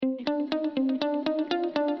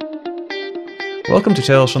Welcome to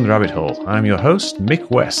Tales from the Rabbit Hole. I'm your host,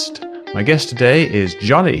 Mick West. My guest today is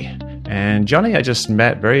Johnny. And Johnny I just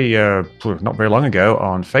met not very long ago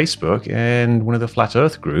on Facebook in one of the Flat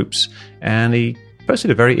Earth groups. And he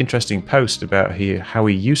posted a very interesting post about how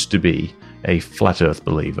he used to be a Flat Earth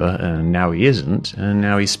believer, and now he isn't. And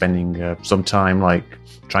now he's spending some time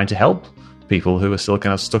trying to help people who are still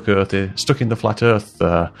kind of stuck in the Flat Earth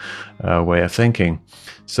way of thinking.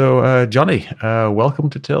 So, Johnny, welcome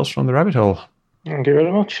to Tales from the Rabbit Hole. Thank you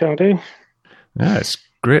very much. How do? Yeah, it's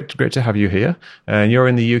great to have you here. And you're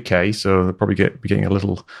in the UK, so they'll probably be getting a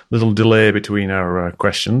little delay between our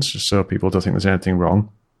questions, just so people don't think there's anything wrong.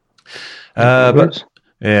 But let's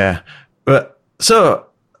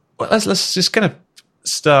just kind of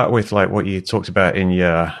start with what you talked about in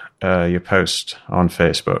your post on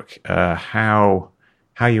Facebook, how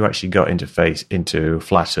you actually got into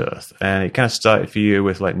Flat Earth, and it kind of started for you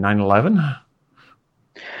with 9/11.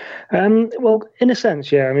 Well, in a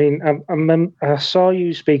sense, yeah. I mean, I saw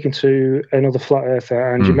you speaking to another Flat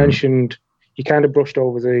Earther, and you mentioned you kind of brushed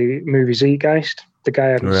over the movie Zeitgeist. The guy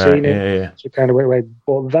hadn't seen it, yeah. so kind of went away.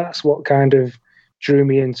 But that's what kind of drew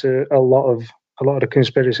me into a lot of the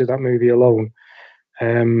conspiracy of that movie alone.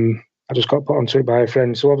 I just got put onto it by a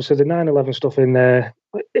friend. So obviously the 9/11 stuff in there,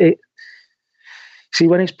 see,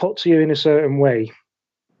 when it's put to you in a certain way,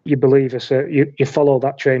 you believe you follow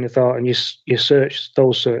that train of thought and you search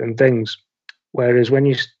those certain things. Whereas when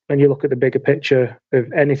you look at the bigger picture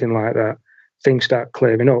of anything like that, things start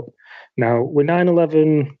clearing up. Now with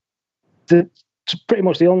 9/11, pretty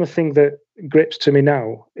much the only thing that grips to me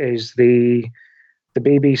now is the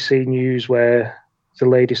BBC news where the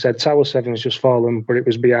lady said Tower 7 has just fallen, but it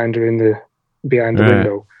was behind her behind the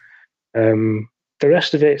window. The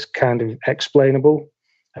rest of it's kind of explainable.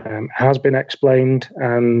 Has been explained,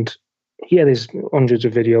 and there's hundreds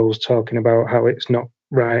of videos talking about how it's not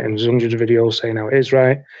right, and there's hundreds of videos saying how it is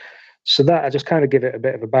right. So that I just kind of give it a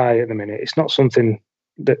bit of a buy at the minute. It's not something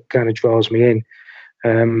that kind of draws me in.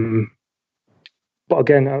 But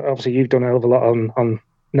again, obviously you've done a hell of a lot on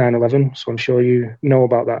 9/11, so I'm sure you know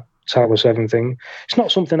about that Tower 7 thing. It's not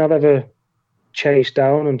something I've ever chased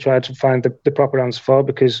down and tried to find the proper answer for,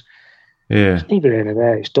 because it's neither here nor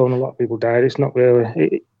there. It's done. A lot of people died. It's not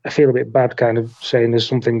really. I feel a bit bad kind of saying there's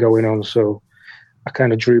something going on, so I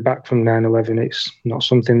kind of drew back from 9/11. It's not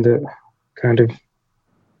something that kind of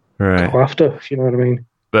go after, if you know what I mean.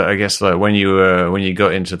 But I guess when you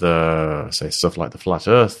got into the stuff like the Flat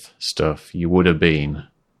Earth stuff, you would have been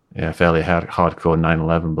a fairly hardcore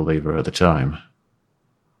 9/11 believer at the time.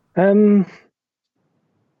 To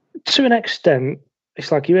an extent. It's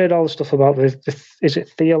like you heard all the stuff about is it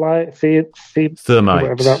theolite,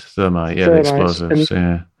 thermite, the explosives,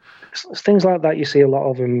 things like that. You see a lot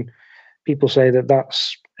of, and people say that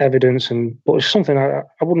that's evidence, but it's something I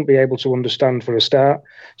wouldn't be able to understand for a start.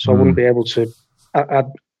 So I wouldn't be able to. I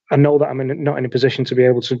know that I'm not in a position to be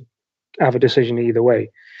able to have a decision either way.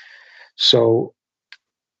 So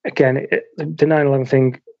again, the 9/11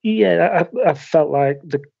 thing, I felt like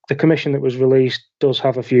the commission that was released does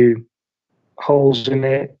have a few holes in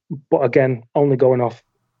it, but again, only going off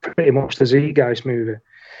pretty much the Zeitgeist movie.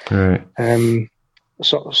 Right.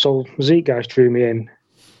 So Zeitgeist drew me in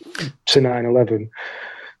to 9/11.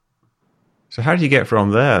 So how did you get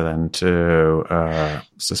from there then to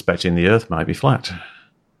suspecting the Earth might be flat?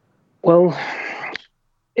 Well,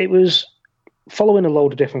 it was following a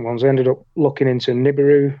load of different ones. I ended up looking into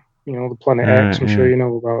Nibiru, the planet X. I'm sure you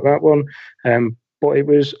know about that one. But it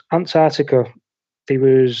was Antarctica.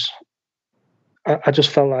 I just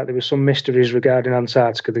felt like there was some mysteries regarding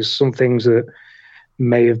Antarctica. There's some things that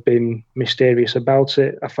may have been mysterious about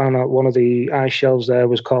it. I found out one of the ice shelves there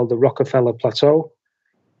was called the Rockefeller Plateau.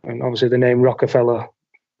 And obviously the name Rockefeller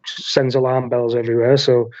sends alarm bells everywhere.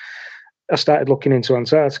 So I started looking into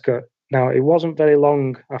Antarctica. Now, it wasn't very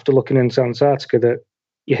long after looking into Antarctica that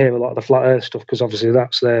you hear a lot of the Flat Earth stuff, because obviously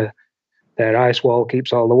that's their ice wall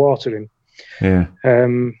keeps all the water in. Yeah.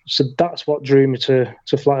 So that's what drew me to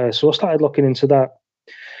Flat Earth. So I started looking into that.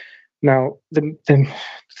 Now, the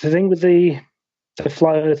thing with the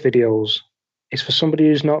Flat Earth videos is, for somebody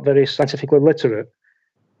who's not very scientifically literate,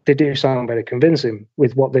 they do sound very convincing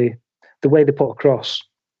with the way they put across.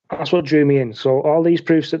 That's what drew me in. So all these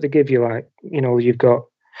proofs that they give you, you've got.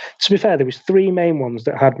 To be fair, there was three main ones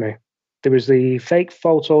that had me. There was the fake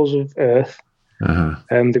photos of Earth.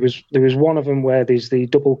 There was one of them where there's the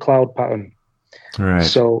double cloud pattern. Right.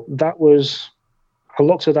 So that was, I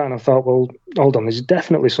looked at that and I thought, well, hold on, there's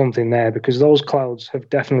definitely something there, because those clouds have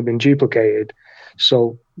definitely been duplicated.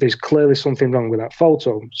 So there's clearly something wrong with that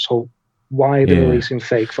photo. So why are they releasing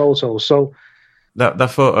fake photos? So that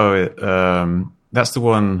photo, That's the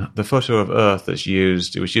one, the photo of Earth that's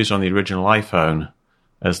used. It was used on the original iPhone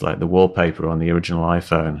as like the wallpaper on the original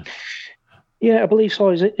iPhone. Yeah, I believe so.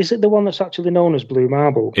 Is it the one that's actually known as Blue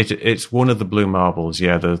Marble? It's one of the blue marbles.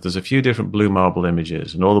 Yeah, there's a few different blue marble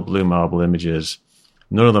images, and all the blue marble images,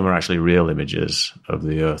 none of them are actually real images of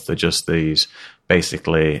the Earth. They're just these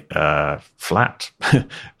basically flat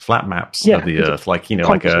maps of the Earth, like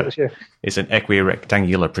it's an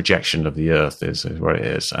equirectangular projection of the Earth is what it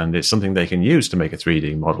is, and it's something they can use to make a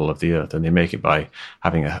 3D model of the Earth, and they make it by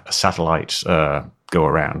having a satellite go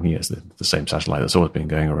around. It's the same satellite that's always been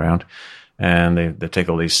going around. And they take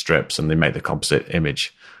all these strips and they make the composite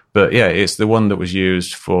image. But yeah, it's the one that was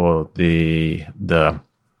used for the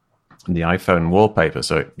iPhone wallpaper,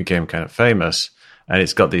 so it became kind of famous. And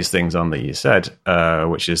it's got these things on that you said,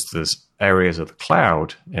 which is there's areas of the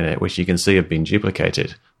cloud in it which you can see have been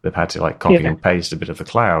duplicated. They've had to like copy and paste a bit of the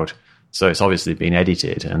cloud, so it's obviously been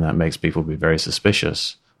edited, and that makes people be very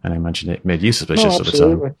suspicious. And I imagine it made you suspicious at the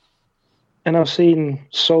time. And I've seen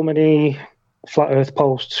so many flat Earth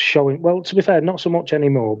posts showing, well, to be fair, not so much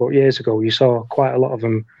anymore, but years ago you saw quite a lot of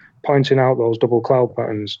them pointing out those double cloud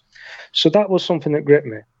patterns. So that was something that gripped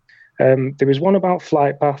me. There was one about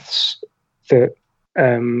flight paths that,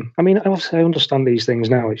 I mean, obviously I understand these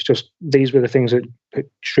things now. It's just these were the things that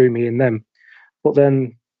drew me in them. But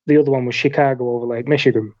then the other one was Chicago over Lake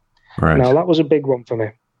Michigan. Right. Now that was a big one for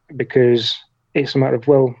me because it's a matter of,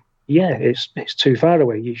 well, yeah, it's too far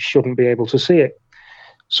away. You shouldn't be able to see it.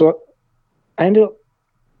 So I ended up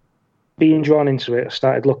being drawn into it. I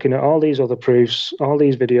started looking at all these other proofs, all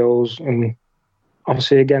these videos, and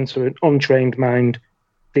obviously, again, to an untrained mind,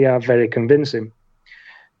 they are very convincing.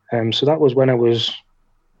 So that was when I was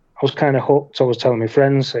kind of hooked. I was telling my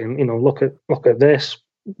friends, saying, look at this.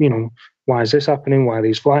 Why is this happening? Why are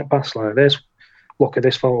these flight paths like this? Look at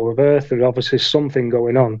this photo of Earth. There's obviously something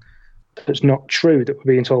going on that's not true that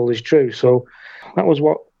we're being told is true. So that was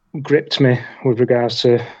what gripped me with regards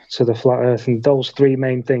to the flat Earth, and those three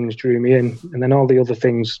main things drew me in, and then all the other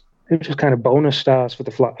things, it was just kind of bonus stars for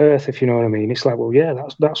the flat Earth, if you know what I mean. It's like, well, yeah,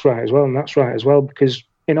 that's right as well, and that's right as well, because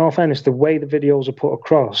in all fairness, the way the videos are put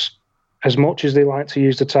across, as much as they like to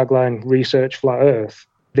use the tagline "Research Flat Earth,"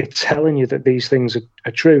 they're telling you that these things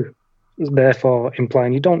are true, therefore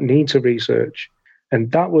implying you don't need to research,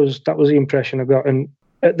 and that was the impression I got. And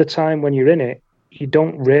at the time when you're in it, you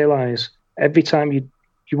don't realize every time you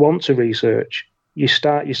want to research, you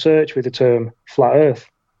start your search with the term flat Earth.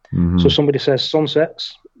 Mm-hmm. So somebody says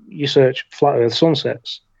sunsets, you search flat Earth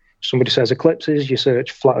sunsets. Somebody says eclipses, you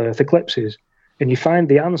search flat Earth eclipses. And you find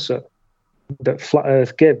the answer that flat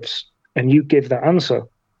Earth gives, and you give that answer.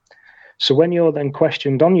 So when you're then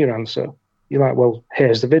questioned on your answer, you're like, well,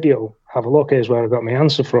 here's the video. Have a look. Here's where I got my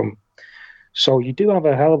answer from. So you do have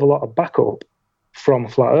a hell of a lot of backup from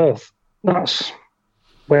flat Earth. That's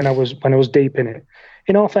when I was deep in it.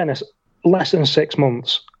 In all fairness, less than 6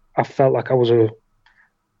 months, I felt like I was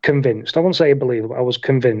convinced. I won't say a believer, but I was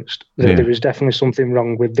convinced that there was definitely something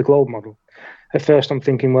wrong with the globe model. At first, I'm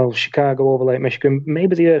thinking, well, Chicago over Lake Michigan,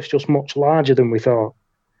 maybe the Earth's just much larger than we thought.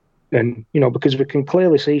 And, because we can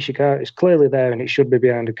clearly see Chicago, it's clearly there and it should be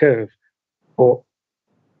behind a curve. But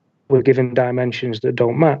we're given dimensions that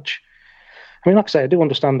don't match. I mean, like I say, I do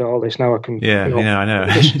understand all this now. I can. Yeah, I know.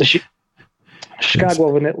 Chicago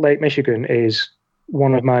over Lake Michigan is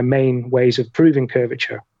one of my main ways of proving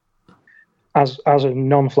curvature. As a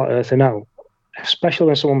non-flat earther now, especially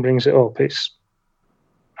when someone brings it up,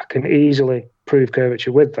 I can easily prove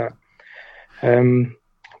curvature with that.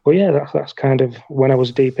 But yeah, that's kind of when I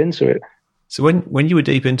was deep into it. So when you were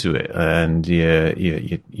deep into it, and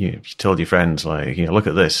you told your friends, like, look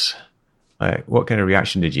at this, like, what kind of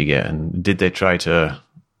reaction did you get, and did they try to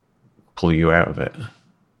pull you out of it?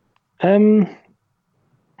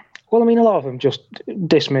 Well, I mean, a lot of them just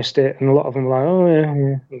dismissed it, and a lot of them were like, oh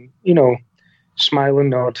yeah, smile and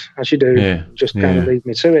nod as you do, just kind of leave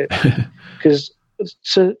me to it. Because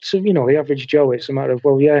to the average Joe, it's a matter of,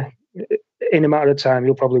 well, yeah, in a matter of time,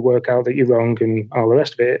 you'll probably work out that you're wrong and all the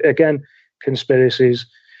rest of it. Again, conspiracies.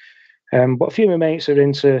 But a few of my mates are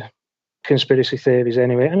into conspiracy theories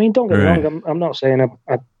anyway. I mean, don't get me wrong, I'm not saying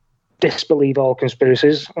I disbelieve all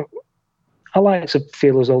conspiracies. I like to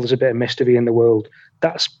feel as though there's a bit of mystery in the world.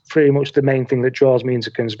 That's pretty much the main thing that draws me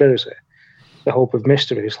into conspiracy, the hope of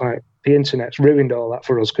mystery. It's like the internet's ruined all that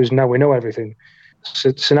for us because now we know everything.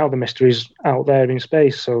 So now the mystery's out there in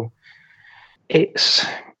space. So it's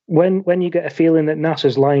when you get a feeling that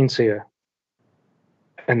NASA's lying to you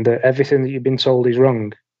and that everything that you've been told is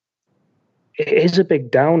wrong, it is a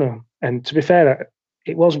big downer. And to be fair,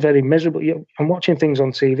 it was very miserable. I'm watching things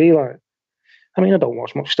on TV like, I mean, I don't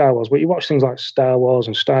watch much Star Wars, but you watch things like Star Wars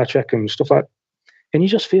and Star Trek and stuff like that. And you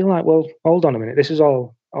just feel like, well, hold on a minute, this is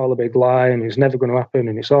all a big lie, and it's never going to happen,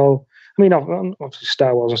 and it's all. I mean, obviously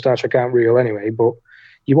Star Wars and Star Trek aren't real anyway, but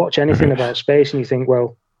you watch anything about space and you think,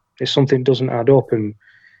 well, if something doesn't add up, and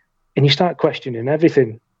you start questioning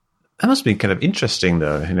everything. That must be kind of interesting,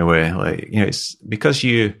 though, in a way. Like, it's because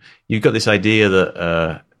you've got this idea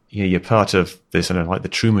that you're part of this sort of like the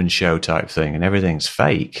Truman Show type thing, and everything's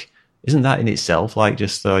fake. Isn't that in itself like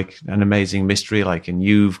just like an amazing mystery? Like, and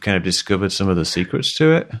you've kind of discovered some of the secrets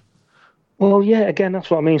to it. Well, yeah. Again, that's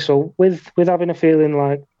what I mean. So with having a feeling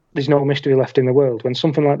like there's no mystery left in the world, when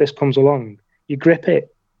something like this comes along, you grip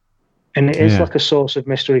it, and it is like a source of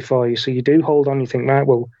mystery for you. So you do hold on. You think, right,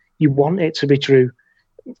 well, you want it to be true.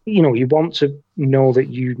 You want to know that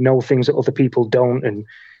you know things that other people don't, and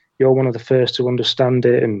you're one of the first to understand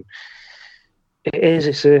it. And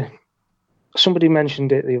somebody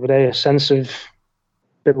mentioned it the other day, a sense of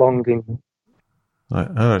belonging.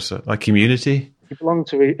 Like community? You belong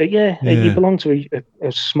to you belong to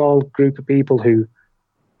a small group of people who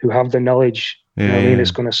have the knowledge,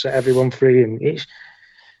 it's going to set everyone free. And it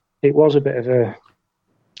was a bit of a...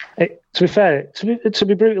 to be fair, to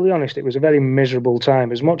be brutally honest, it was a very miserable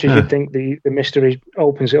time. As much as you think the mystery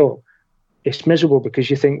opens it up, it's miserable because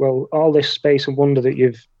you think, well, all this space and wonder that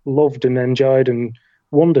you've loved and enjoyed and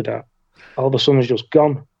wondered at, all of a sudden is just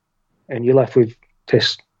gone, and you're left with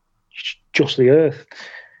this, just the Earth.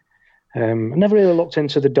 I never really looked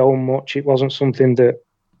into the dome much. It wasn't something that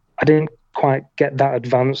I didn't quite get that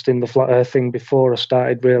advanced in the flat Earth thing before I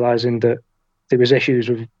started realising that there was issues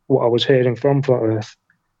with what I was hearing from flat Earth.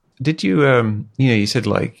 Did you, you said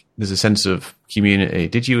like there's a sense of community.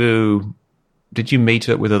 Did you meet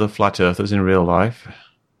up with other flat earthers in real life?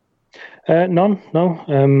 None,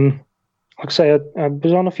 no. Like I say, I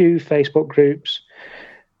was on a few Facebook groups,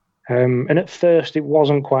 and at first it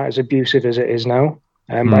wasn't quite as abusive as it is now.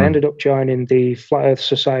 But I ended up joining the Flat Earth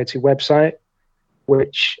Society website,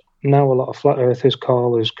 which now a lot of flat earthers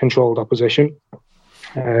call as controlled opposition.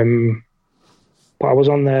 But I was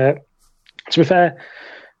on there. To be fair,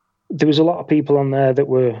 there was a lot of people on there that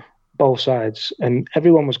were both sides, and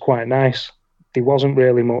everyone was quite nice. There wasn't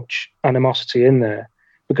really much animosity in there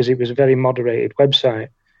because it was a very moderated website.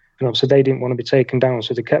 And obviously they didn't want to be taken down,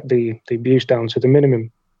 so they kept the abuse down to the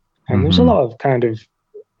minimum. And there was a lot of kind of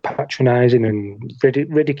patronising and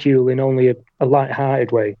ridiculing, only a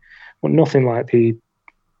light-hearted way, but nothing like the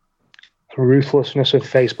ruthlessness of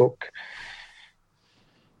Facebook.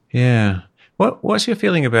 Yeah. What's your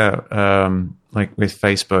feeling about, like with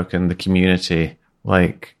Facebook and the community,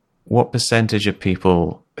 like what percentage of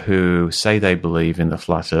people who say they believe in the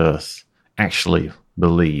flat earth actually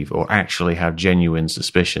believe or actually have genuine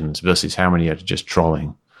suspicions versus how many are just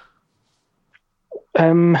trolling?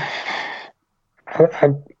 I'd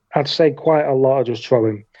say quite a lot are just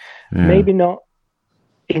trolling. Yeah. Maybe not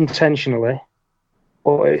intentionally,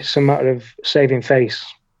 but it's a matter of saving face.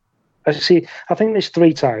 I think there's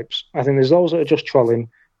three types. I think there's those that are just trolling,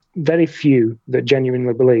 very few that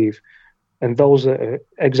genuinely believe, and those that are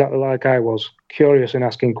exactly like I was, curious and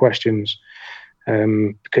asking questions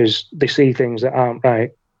because they see things that aren't right.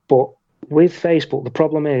 But with Facebook, the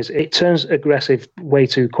problem is it turns aggressive way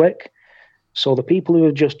too quick. So the people who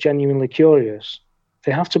are just genuinely curious,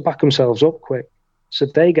 they have to back themselves up quick. So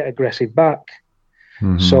they get aggressive back.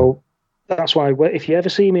 Mm-hmm. So that's why if you ever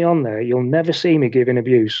see me on there, you'll never see me giving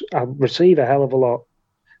abuse. I receive a hell of a lot.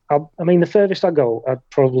 I mean, the furthest I go, I'd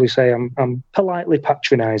probably say I'm politely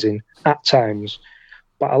patronising at times,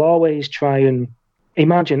 but I'll always try and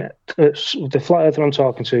imagine the flat earther I'm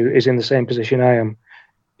talking to is in the same position I am.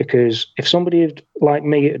 Because if somebody like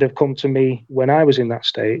me had have come to me when I was in that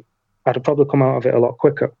state, I'd have probably come out of it a lot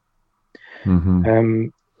quicker. Mm-hmm.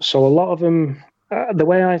 So a lot of them, the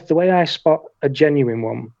way I spot a genuine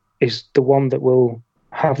one is the one that will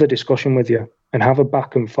have the discussion with you and have a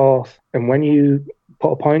back and forth. And when you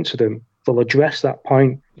put a point to them, they'll address that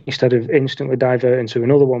point instead of instantly diverting to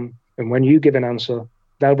another one. And when you give an answer,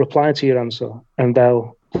 they'll reply to your answer and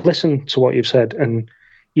they'll listen to what you've said. And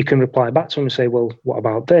you can reply back to them and say, well, what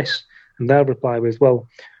about this? And they'll reply with, well,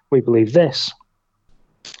 we believe this.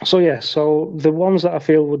 So, yeah, so the ones that I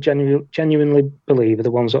feel will genuinely believe are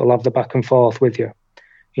the ones that will have the back and forth with you.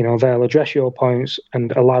 You know, they'll address your points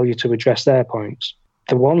and allow you to address their points.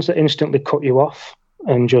 The ones that instantly cut you off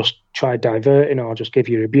and just try diverting or just give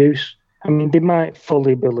you abuse, I mean, they might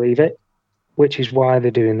fully believe it, which is why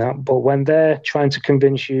they're doing that. But when they're trying to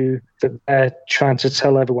convince you that they're trying to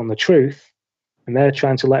tell everyone the truth and they're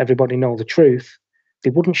trying to let everybody know the truth,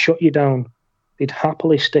 they wouldn't shut you down. They'd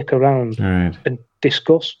happily stick around and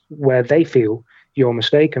discuss where they feel you're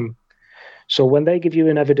mistaken. So when they give you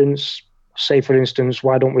an evidence say, for instance,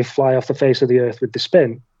 why don't we fly off the face of the Earth with the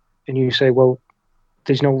spin? And you say, well,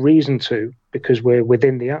 there's no reason to, because we're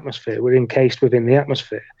within the atmosphere. We're encased within the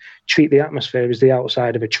atmosphere. Treat the atmosphere as the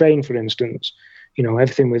outside of a train, for instance.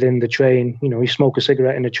 Everything within the train. You smoke a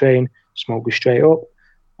cigarette in a train, smoke goes straight up.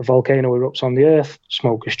 A volcano erupts on the Earth,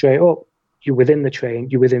 smoke goes straight up. You're within the train,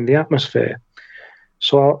 you're within the atmosphere.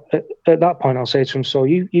 So at that point, I'll say to him, so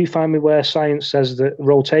you find me where science says that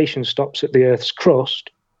rotation stops at the Earth's crust,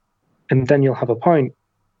 and then you'll have a point.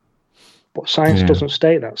 But science doesn't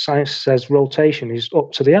state that. Science says rotation is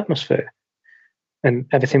up to the atmosphere, and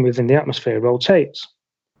everything within the atmosphere rotates.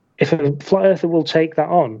 If a flat earther will take that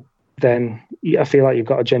on, then I feel like you've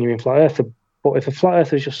got a genuine flat earther. But if a flat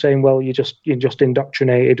earther is just saying, well, you're just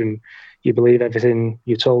indoctrinated and you believe everything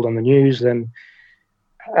you're told on the news, then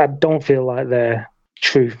I don't feel like they're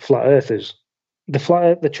true flat earthers.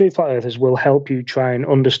 The true flat earthers will help you try and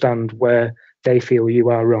understand where they feel you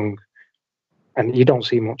are wrong, and you don't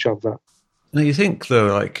see much of that. Now, you think, though,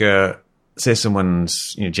 like, say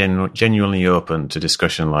someone's genuinely open to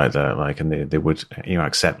discussion like that, like, and they would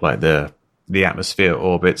accept like the atmosphere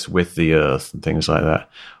orbits with the Earth and things like that.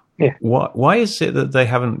 Yeah. Why is it that they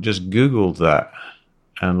haven't just Googled that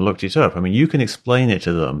and looked it up? I mean, you can explain it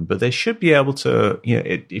to them, but they should be able to.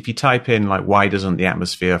 If you type in like, why doesn't the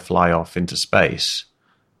atmosphere fly off into space,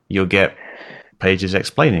 you'll get pages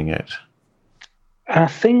explaining it. I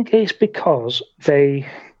think it's because they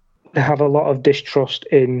have a lot of distrust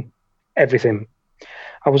in everything.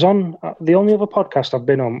 I was on the only other podcast I've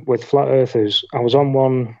been on with flat earthers. I was on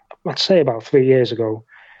one, I'd say about 3 years ago.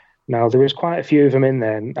 Now, there was quite a few of them in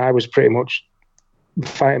there, and I was pretty much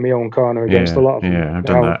fighting my own corner against a lot of them. Yeah, I've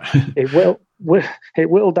done that. It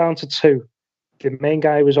whittled down to two. The main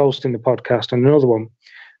guy was hosting the podcast, and another one.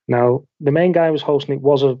 Now, the main guy who was hosting it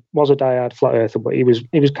was a diehard flat earther, but he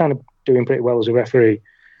was kind of doing pretty well as a referee.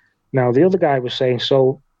 Now, the other guy was saying,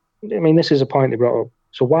 so, I mean, this is a point they brought up.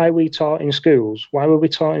 So why were we taught in schools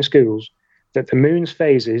that the moon's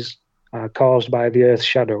phases are caused by the Earth's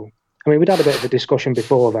shadow? I mean, we'd had a bit of a discussion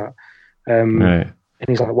before that. Right. And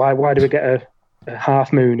he's like, why do we get a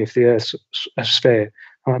half moon if the Earth's a sphere?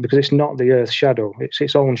 I'm like, because it's not the Earth's shadow, it's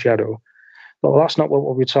its own shadow. But, well, that's not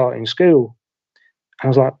what we taught in school. I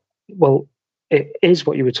was like, well, it is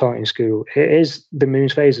what you were taught in school. It is the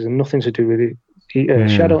moon's phases and nothing to do with the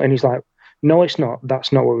Earth's shadow. And he's like, no, it's not.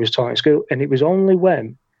 That's not what we was taught in school. And it was only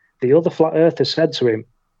when the other flat earther said to him,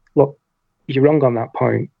 look, you're wrong on that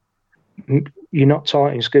point. You're not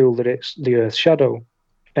taught in school that it's the Earth's shadow.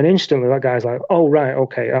 And instantly that guy's like, oh, right,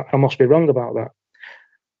 okay, I must be wrong about that.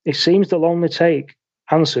 It seems they'll only take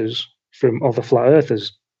answers from other flat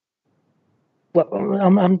earthers. Well,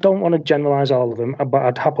 I don't want to generalize all of them, but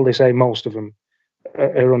I'd happily say most of them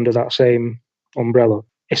are under that same umbrella.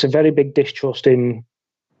 It's a very big distrust in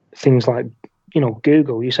things like,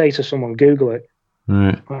 Google. You say to someone, Google it.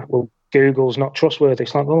 Right. Well, Google's not trustworthy.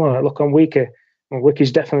 It's like, well, all right, look on Wiki. Well,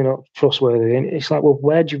 Wiki's definitely not trustworthy. And it's like, well,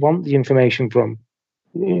 where do you want the information from?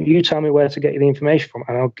 You tell me where to get the information from,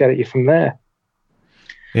 and I'll get it you from there.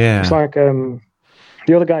 Yeah. It's like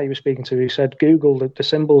the other guy you were speaking to, he said, Google, the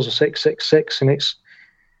symbols are 666, and it's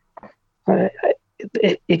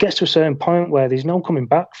it gets to a certain point where there's no coming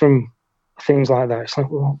back from things like that. It's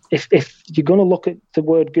like, well, if you're going to look at the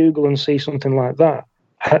word Google and see something like that,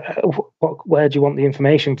 where do you want the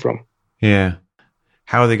information from? Yeah.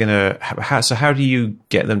 How are they going to? So how do you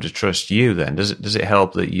get them to trust you then? Does it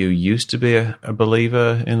help that you used to be a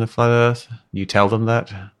believer in the flat Earth? You tell them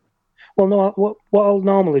that? Well, no. What I'll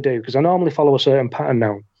normally do, because I normally follow a certain pattern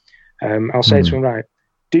now. I'll say to them, right,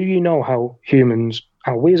 do you know how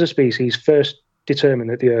we as a species first determined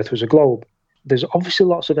that the Earth was a globe? There's obviously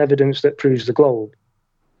lots of evidence that proves the globe.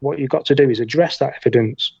 What you've got to do is address that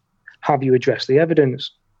evidence. Have you addressed the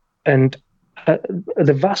evidence? And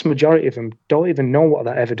the vast majority of them don't even know what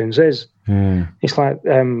that evidence is. It's like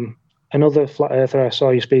another flat earther I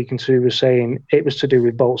saw you speaking to was saying it was to do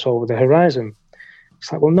with bolts over the horizon.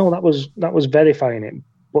 It's like, well, no, that was verifying it.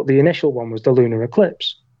 But the initial one was the lunar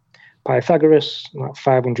eclipse. Pythagoras, like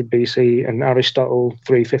 500 BC, and Aristotle,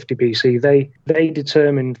 350 BC, they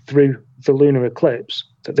determined through the lunar eclipse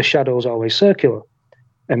that the shadow is always circular,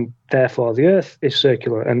 and therefore the Earth is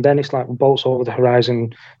circular. And then it's like bolts over the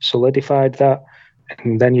horizon solidified that,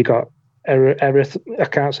 and then you got I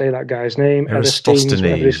can't say that guy's name. Eratosthenes,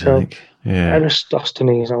 I think. Yeah.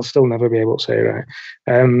 Eratosthenes, I'll still never be able to say it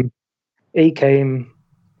right. He came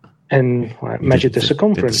and measured the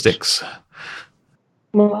circumference. The sticks.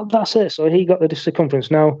 Well, that's it. So he got the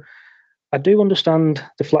circumference. Now, I do understand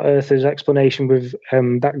the flat earthers' explanation with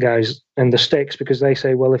that guy's and the sticks, because they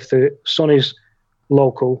say, well, if the sun is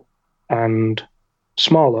local and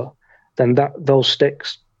smaller, then those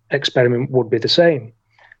sticks experiment would be the same.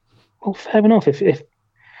 Well, fair enough.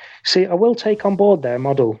 See, I will take on board their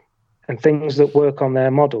model and things that work on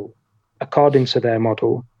their model according to their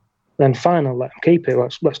model, then fine, I'll let them keep it.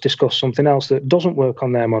 Let's discuss something else that doesn't work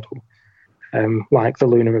on their model, like the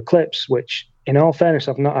lunar eclipse, which, in all fairness,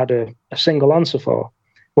 I've not had a single answer for.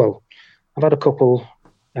 Well, I've had a couple.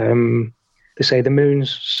 They say the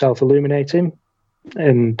moon's self-illuminating,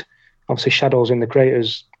 and obviously shadows in the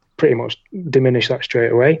craters pretty much diminish that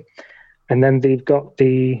straight away. And then they've got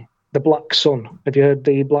the black sun. Have you heard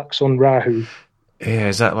the black sun Rahu? Yeah,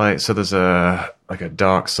 is that like, so there's a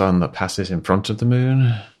dark sun that passes in front of the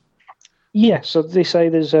moon? Yeah, so they say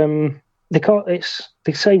there's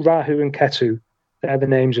they say Rahu and Ketu. They're the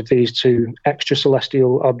names of these two extra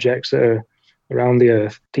celestial objects that are around the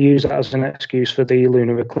Earth. To use that as an excuse for the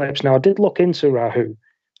lunar eclipse. Now, I did look into Rahu,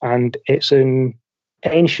 and it's an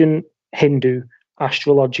ancient Hindu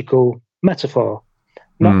astrological metaphor.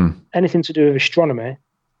 Not anything to do with astronomy.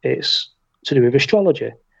 It's to do with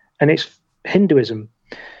astrology, and it's Hinduism.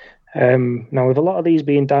 Now, with a lot of these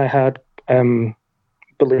being diehard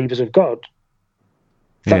believers of God,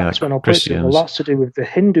 that's when I'll put it. Well, that's to do with the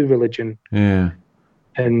Hindu religion. Yeah.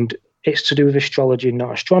 And it's to do with astrology,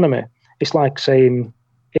 not astronomy. It's like saying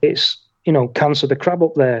it's, Cancer the crab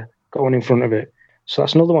up there going in front of it. So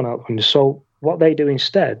that's another one out there. So what they do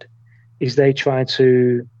instead is they try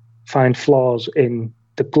to find flaws in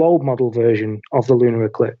the globe model version of the lunar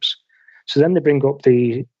eclipse. So then they bring up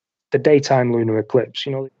the daytime lunar eclipse,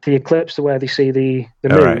 the eclipse where they see the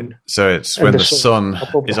moon. Right. So it's when the sun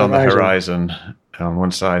is on the horizon on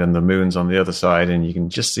one side and the moon's on the other side, and you can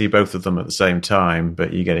just see both of them at the same time,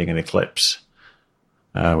 but you're getting an eclipse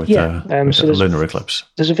with the lunar eclipse.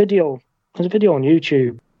 There's a video on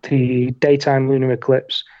YouTube, the daytime lunar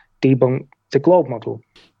eclipse debunk the globe model.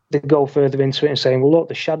 They go further into it and saying, well, look,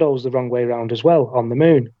 the shadow's the wrong way around as well on the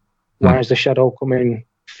moon. Why is the shadow coming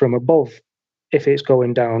from above if it's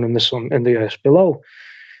going down and the sun and the earth's below?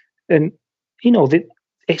 And,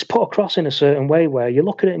 it's put across in a certain way where you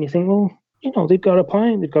look at it and you think, well, they've got a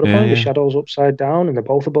point. They've got a point. The shadow's upside down and they're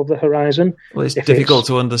both above the horizon. Well, it's difficult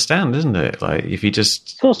to understand, isn't it? Like, if you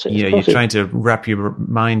just, you're trying to wrap your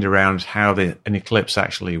mind around how an eclipse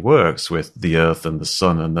actually works with the Earth and the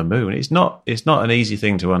sun and the moon. It's not an easy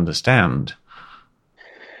thing to understand.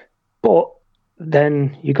 But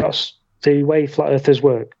then you got the way flat earthers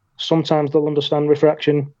work. Sometimes they'll understand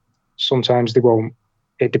refraction. Sometimes they won't.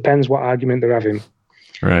 It depends what argument they're having.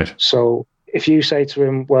 Right. So if you say to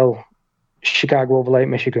them, well, Chicago over Lake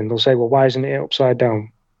Michigan, they'll say, well, why isn't it upside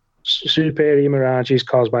down? Superior mirages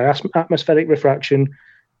caused by atmospheric refraction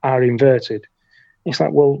are inverted. It's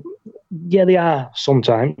like, well, yeah, they are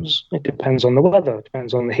sometimes. It depends on the weather, it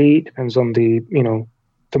depends on the heat, depends on the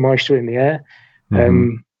moisture in the air.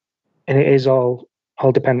 And it is all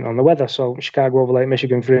dependent on the weather. So Chicago over Lake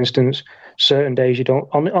Michigan, for instance, certain days you don't,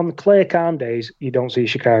 on the clear calm days, you don't see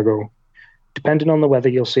Chicago. Depending on the weather,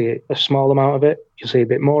 you'll see a small amount of it, you'll see a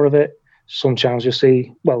bit more of it. Sometimes you'll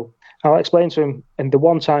see, well, I'll explain to him, and the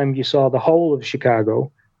one time you saw the whole of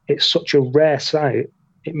Chicago, it's such a rare sight,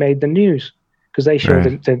 it made the news, because they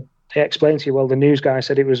showed they explained to you, well, the news guy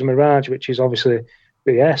said it was a mirage, which is obviously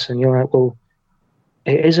BS, and you're like, well,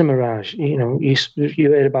 it is a mirage. You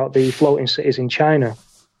heard about the floating cities in China.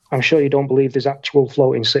 I'm sure you don't believe there's actual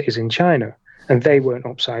floating cities in China, and they weren't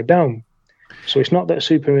upside down. So it's not that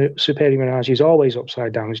superior mirage is always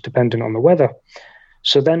upside down, it's dependent on the weather.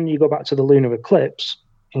 So then you go back to the lunar eclipse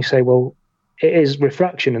and you say, well, it is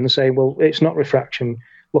refraction. And they say, well, it's not refraction.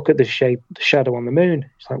 Look at the shadow on the moon.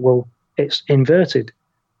 It's like, well, it's inverted.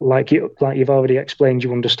 Like you've already explained,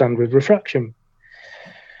 you understand with refraction.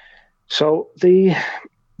 So the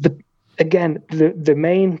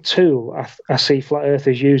main tool I see flat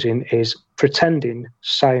earthers using is pretending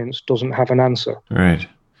science doesn't have an answer. Right.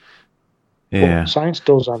 Yeah. But science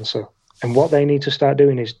does answer. And what they need to start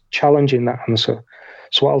doing is challenging that answer.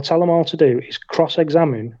 So what I'll tell them all to do is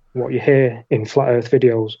cross-examine what you hear in flat earth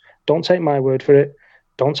videos. Don't take my word for it.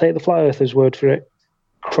 Don't take the flat earthers' word for it.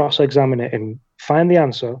 Cross-examine it and find the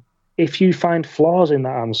answer. If you find flaws in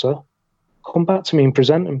that answer, come back to me and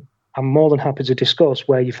present them. I'm more than happy to discuss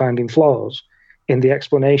where you're finding flaws in the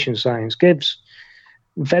explanation science gives.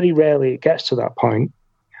 Very rarely it gets to that point.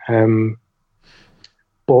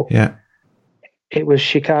 But it was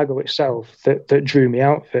Chicago itself that drew me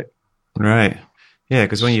out of it. Right. Yeah,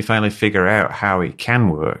 because when you finally figure out how it can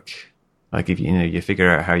work, like if you figure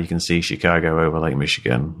out how you can see Chicago over Lake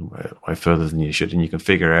Michigan way further than you should, and you can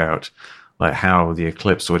figure out like how the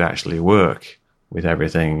eclipse would actually work with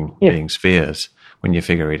everything being spheres. When you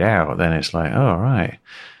figure it out, then it's like, oh, right.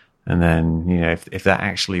 And then, if that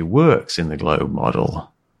actually works in the globe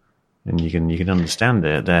model, and you can understand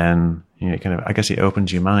it, then I guess it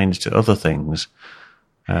opens your mind to other things.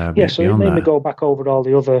 So it made me go back over all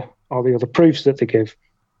the other proofs that they give.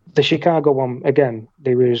 The Chicago one, again,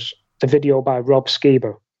 there was the video by Rob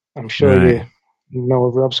Skiba. I'm sure you know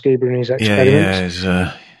of Rob Skiba and his experiments.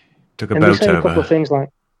 Yeah, took a and boat they say over. A couple of things like,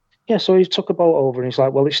 so he took a boat over, and he's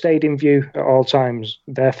like, well, it stayed in view at all times,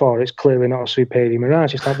 therefore it's clearly not a superior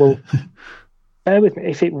mirage. It's like, well, bear with me,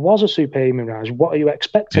 if it was a superior mirage, what are you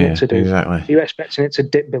expecting it to do? Exactly. Are you expecting it to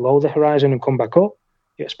dip below the horizon and come back up?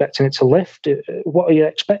 Are you expecting it to lift? What are you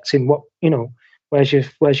expecting? Where's your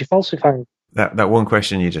falsifying? That one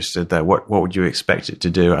question you just said there, what would you expect it to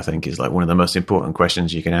do, I think is like one of the most important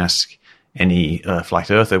questions you can ask any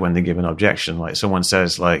flat earther when they give an objection. Like someone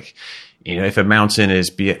says, like, if a mountain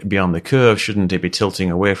is beyond the curve, shouldn't it be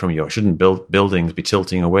tilting away from you? Or shouldn't buildings be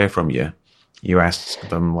tilting away from you? You ask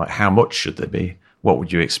them, like, how much should they be? What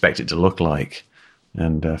would you expect it to look like?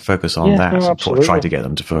 And focus on that. No, try to get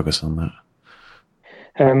them to focus on that.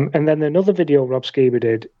 And then another video Rob Skiba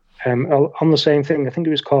did on the same thing. I think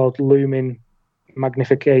it was called Lumen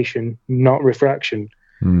Magnification, Not Refraction.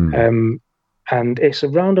 And it's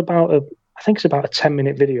around about I think it's about a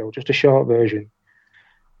 10-minute video, just a short version.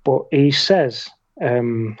 But he says,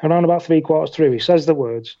 around about 3/4 through, he says the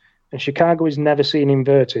words, and Chicago is never seen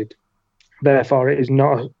inverted. Therefore,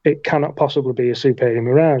 it cannot possibly be a superior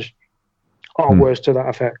mirage, or words to that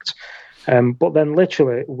effect. But then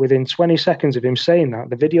literally within 20 seconds of him saying that,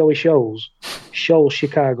 the video he shows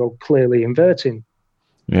Chicago clearly inverting.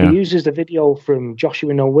 Yeah. He uses the video from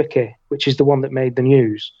Joshua Nowicki, which is the one that made the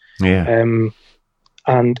news. Yeah.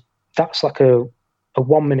 And that's like a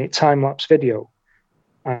 1-minute time-lapse video.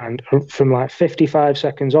 And from like 55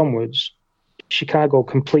 seconds onwards, Chicago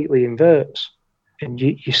completely inverts. And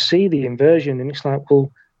you see the inversion, and it's like,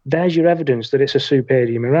 well, there's your evidence that it's a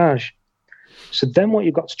superior mirage. So then what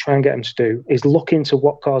you've got to try and get them to do is look into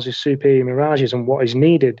what causes superior mirages and what is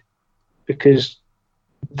needed. Because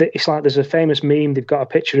it's like there's a famous meme, they've got a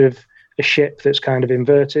picture of a ship that's kind of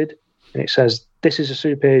inverted, and it says, this is a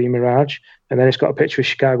superior mirage, and then it's got a picture of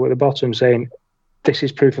Chicago at the bottom saying, this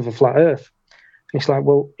is proof of a flat Earth. And it's like,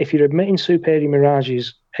 well, if you're admitting superior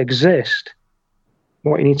mirages exist,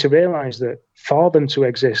 what you need to realise that for them to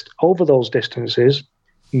exist over those distances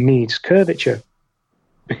needs curvature,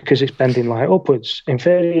 because it's bending light upwards.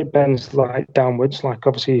 Inferior bends light downwards, like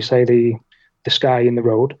obviously you say the sky in the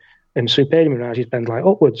road, and superior mirages bend light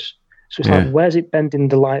upwards. So it's like, where's it bending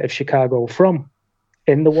the light of Chicago from?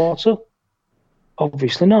 In the water?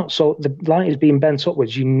 Obviously not. So the light is being bent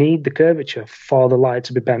upwards. You need the curvature for the light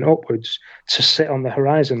to be bent upwards to sit on the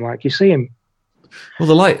horizon like you see him. Well,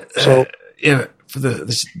 the light... for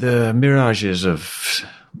the mirages of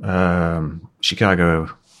Chicago,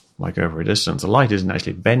 like over a distance, the light isn't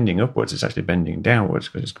actually bending upwards, it's actually bending downwards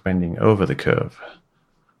because it's bending over the curve.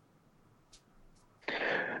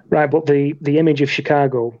 Right, but the image of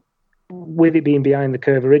Chicago, with it being behind the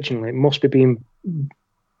curve originally, it must be being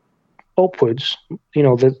upwards.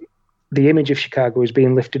 The image of Chicago is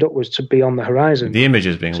being lifted upwards to be on the horizon. The image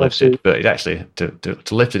is being lifted, but it actually, to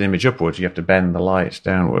lift an image upwards, you have to bend the light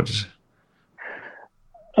downwards.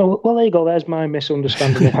 Oh, well, there you go. There's my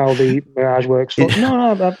misunderstanding of how the mirage works.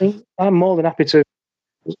 I think I'm more than happy to.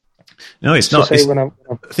 No, it's not. The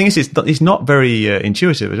thing is, it's not very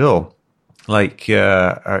intuitive at all. Like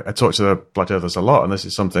I talk to the flat earthers a lot, and this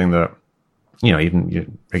is something that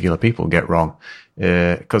even regular people get wrong.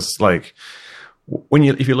 Because like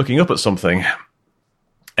if you're looking up at something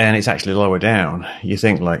and it's actually lower down, you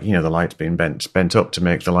think like the light's been bent up to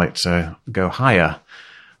make the light go higher,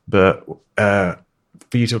 but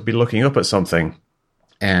for you to be looking up at something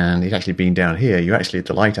and it actually being down here,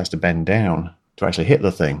 the light has to bend down to actually hit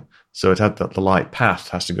the thing. So the light path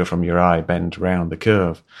has to go from your eye, bend around the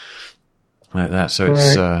curve like that. So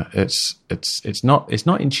it's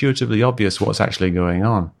not intuitively obvious what's actually going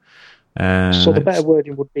on. So the better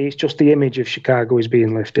wording would be, it's just the image of Chicago is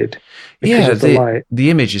being lifted because of the light. The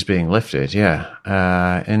image is being lifted,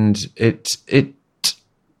 and it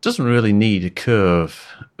doesn't really need a curve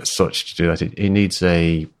as such to do that. It needs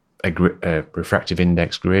a refractive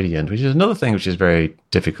index gradient, which is another thing which is very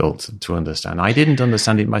difficult to understand. I didn't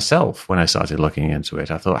understand it myself when I started looking into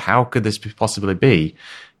it. I thought, how could this possibly be?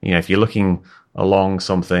 If you're looking along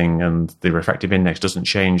something and the refractive index doesn't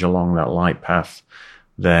change along that light path,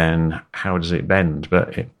 then how does it bend?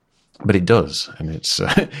 But it does, and it's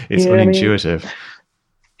unintuitive.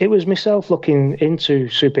 It was myself looking into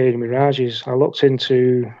superior mirages. I looked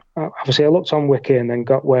on Wiki and then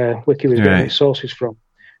got where Wiki was getting its sources from.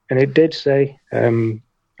 And it did say, and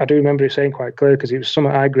I do remember it saying quite clear because it was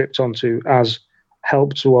something I gripped onto as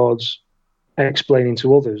help towards explaining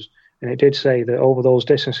to others. And it did say that over those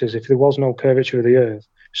distances, if there was no curvature of the Earth,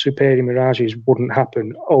 superior mirages wouldn't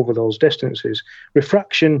happen over those distances.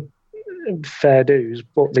 Refraction, fair dues,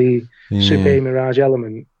 but the superior mirage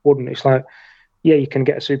element wouldn't. It's like, yeah, you can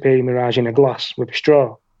get a superior mirage in a glass with a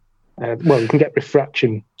straw. Well, you can get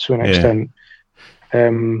refraction to an extent.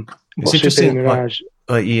 It's interesting. Mirage,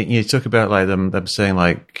 like you talk about like them saying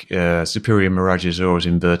like superior mirages are always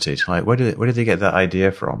inverted. Like where did they get that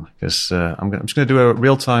idea from? Because I'm just going to do a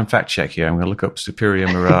real time fact check here. I'm going to look up superior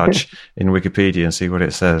mirage in Wikipedia and see what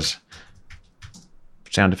it says.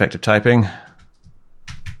 Sound effect of typing.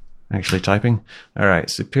 Actually typing. All right,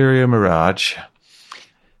 superior mirage.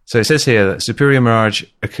 So it says here that superior mirage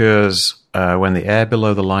occurs when the air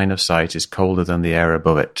below the line of sight is colder than the air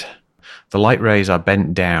above it. The light rays are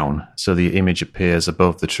bent down, so the image appears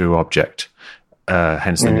above the true object,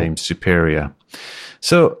 hence the name superior.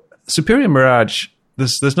 So superior mirage,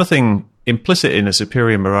 there's nothing implicit in a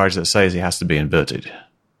superior mirage that says it has to be inverted.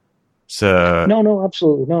 So no,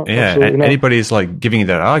 absolutely not. Yeah, absolutely not. Anybody's like giving you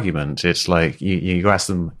that argument, it's like you ask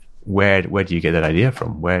them, where do you get that idea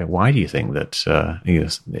from? Why do you think that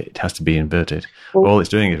it has to be inverted? Well, all it's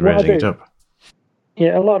doing is raising it up.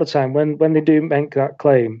 Yeah, a lot of time when they do make that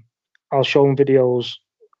claim, I'll show them videos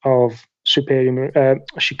of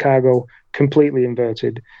Chicago completely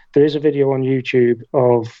inverted. There is a video on YouTube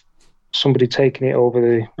of somebody taking it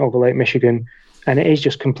over Lake Michigan, and it is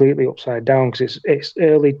just completely upside down because it's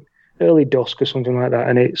early dusk or something like that,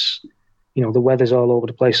 and it's the weather's all over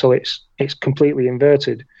the place, so it's completely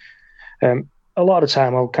inverted. A lot of the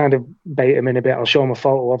time, I'll kind of bait them in a bit. I'll show them a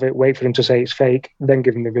photo of it, wait for them to say it's fake, then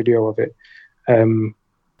give them the video of it.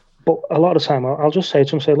 But a lot of the time, I'll just say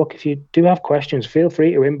to them, look, if you do have questions, feel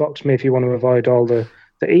free to inbox me if you want to avoid all the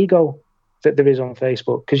ego that there is on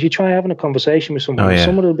Facebook. Because you try having a conversation with someone,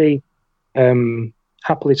 someone will be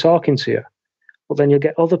happily talking to you, but then you'll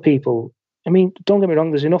get other people. I mean, don't get me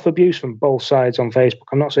wrong, there's enough abuse from both sides on Facebook.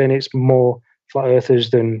 I'm not saying it's more flat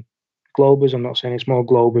earthers than globers. I'm not saying it's more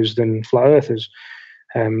globers than flat earthers.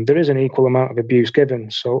 There is an equal amount of abuse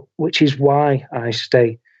given, which is why I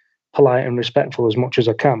stay polite and respectful as much as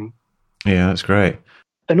I can. Yeah, that's great.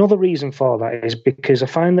 Another reason for that is because I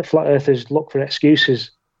find that flat earthers look for excuses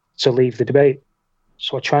to leave the debate.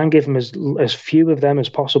 So I try and give them as few of them as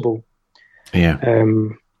possible. Yeah.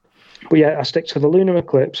 But yeah, I stick to the lunar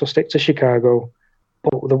eclipse, I stick to Chicago.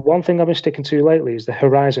 But the one thing I've been sticking to lately is the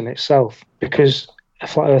horizon itself, because a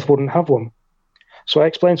flat earth wouldn't have one. So I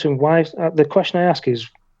explain to them why. The question I ask is,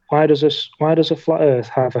 why does a flat earth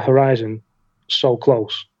have a horizon so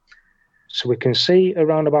close? So we can see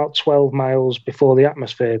around about 12 miles before the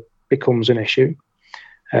atmosphere becomes an issue.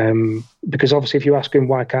 Because obviously if you ask them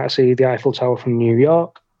why can't I see the Eiffel Tower from New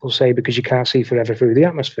York, they'll say because you can't see forever through the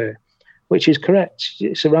atmosphere, which is correct.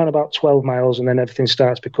 It's around about 12 miles and then everything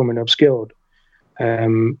starts becoming obscured.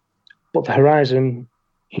 But the horizon,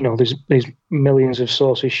 there's millions of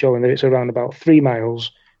sources showing that it's around about 3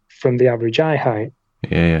 miles from the average eye height.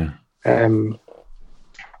 Yeah.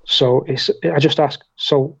 So I just ask,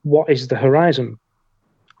 so what is the horizon?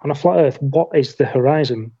 On a flat earth, what is the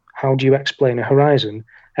horizon? How do you explain a horizon,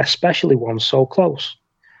 especially one so close?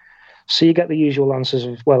 So you get the usual answers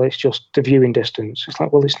of, well, it's just the viewing distance. It's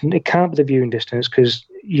like, well, it can't be the viewing distance because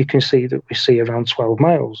you can see that we see around 12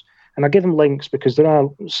 miles. And I give them links because there are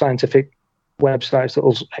scientific websites that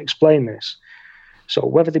will explain this. So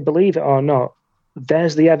whether they believe it or not,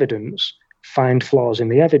 there's the evidence. Find flaws in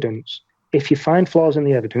the evidence. If you find flaws in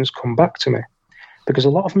the evidence, come back to me. Because a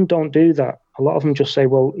lot of them don't do that. A lot of them just say,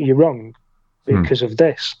 well, you're wrong because of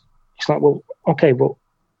this. It's like, well, okay, well,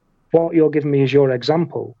 what you're giving me as your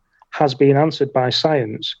example has been answered by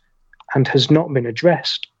science and has not been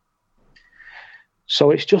addressed. So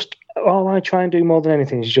it's just, all I try and do more than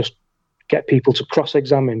anything is just get people to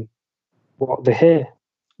cross-examine what they hear,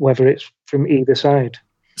 whether it's from either side.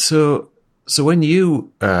 So when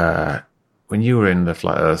you were in the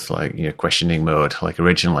flat Earth, questioning mode, like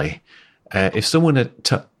originally, if someone had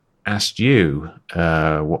asked you,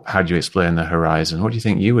 how do you explain the horizon, what do you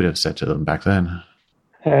think you would have said to them back then?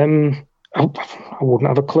 I wouldn't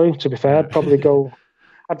have a clue, to be fair. I'd probably go...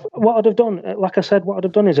 what I'd have done, like I said, what I'd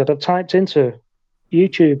have done is I'd have typed into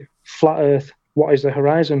YouTube, flat Earth, what is the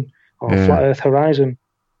horizon? Or flat Earth horizon.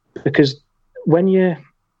 Because when you're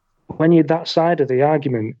that side of the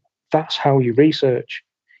argument, that's how you research.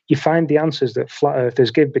 You find the answers that flat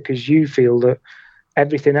earthers give because you feel that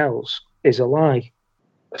everything else is a lie.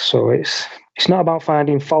 So it's not about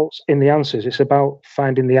finding faults in the answers. It's about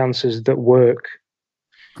finding the answers that work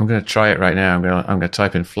I'm going to try it right now. I'm going to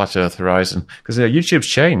type in flat Earth horizon because YouTube's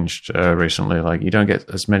changed recently. Like, you don't get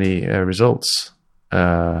as many results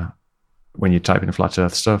when you type in flat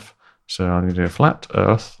Earth stuff. So I'm going to do flat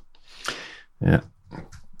Earth,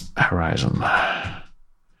 horizon.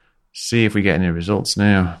 See if we get any results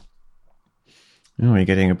now. Oh, we're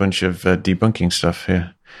getting a bunch of debunking stuff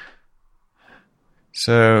here.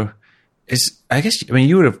 So,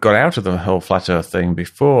 you would have got out of the whole flat Earth thing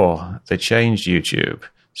before they changed YouTube.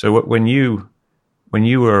 So when you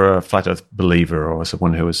were a flat Earth believer or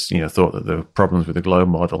someone who was, thought that there were problems with the globe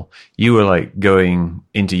model, you were like going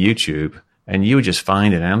into YouTube and you would just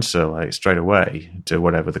find an answer like straight away to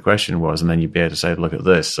whatever the question was, and then you'd be able to say, "Look at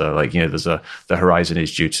this." So there's the horizon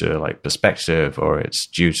is due to like perspective, or it's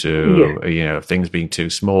due to things being too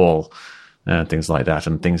small. Things like that,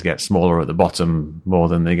 and things get smaller at the bottom more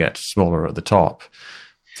than they get smaller at the top.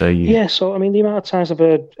 So so I mean, the amount of times I've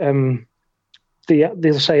heard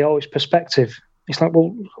they'll say, "Oh, it's perspective." It's like,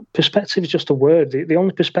 well, perspective is just a word. The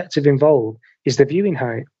only perspective involved is the viewing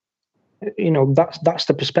height. That's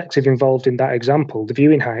the perspective involved in that example. The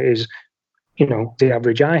viewing height is, the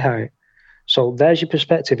average eye height. So there's your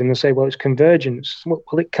perspective, and they'll say, "Well, it's convergence." Well,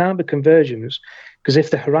 it can't be convergence because if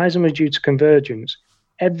the horizon was due to convergence,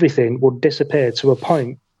 everything would disappear to a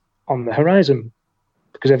point on the horizon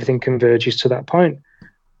because everything converges to that point.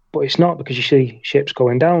 But it's not, because you see ships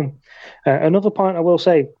going down. Another point I will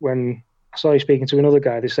say, when I saw you speaking to another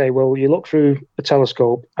guy, they say, well, you look through a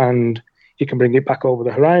telescope and you can bring it back over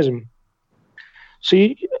the horizon. So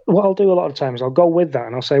what I'll do a lot of times, I'll go with that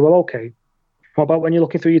and I'll say, well, okay, what about when you're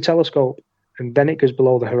looking through your telescope and then it goes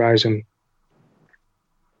below the horizon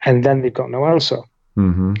and then they've got no answer?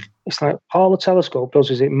 Mm-hmm. It's like all a telescope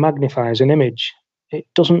does is it magnifies an image.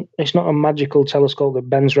 It's not a magical telescope that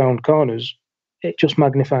bends round corners. It just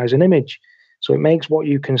magnifies an image. So it makes what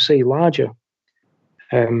you can see larger.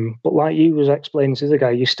 But like you was explaining to the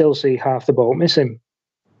guy, you still see half the boat missing.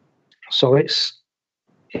 So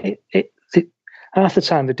half the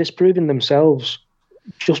time they're disproving themselves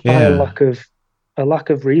just by a lack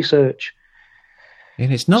of research.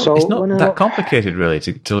 And it's not that complicated, really,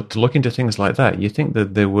 to look into things like that. You think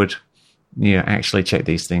that they would, actually check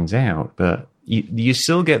these things out, but you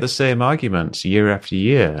still get the same arguments year after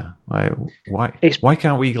year. Like, why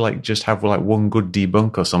can't we just have one good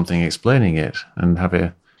debunk or something explaining it and have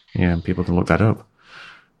it, people can look that up?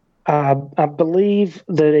 I believe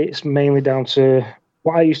that it's mainly down to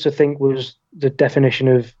what I used to think was the definition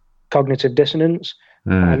of cognitive dissonance.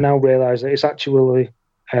 I now realise that it's actually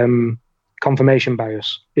confirmation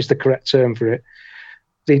bias is the correct term for it.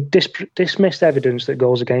 The dismissed evidence that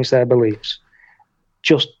goes against their beliefs.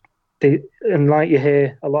 And like you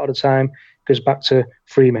hear a lot of the time, goes back to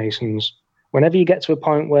Freemasons. Whenever you get to a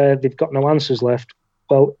point where they've got no answers left,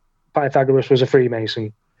 well, Pythagoras was a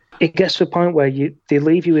Freemason. It gets to a point where they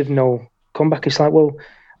leave you with no comeback. It's like, well,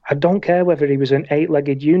 I don't care whether he was an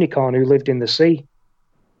 8-legged unicorn who lived in the sea.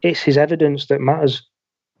 It's his evidence that matters.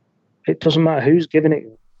 It doesn't matter who's giving it.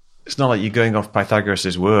 It's not like you're going off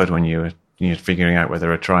Pythagoras' word when you're figuring out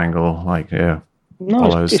whether a triangle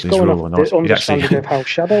follows this rule or not. The understanding of how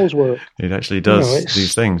shadows work. It actually does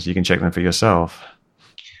these things. You can check them for yourself.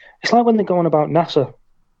 It's like when they're going about NASA.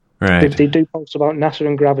 Right. They do post about NASA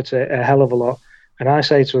and gravity a hell of a lot. And I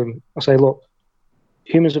say to them, look,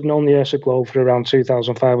 humans have known the Earth's a globe for around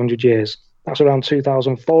 2,500 years. That's around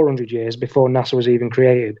 2,400 years before NASA was even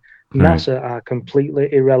created. Right. NASA are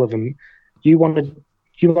completely irrelevant. You want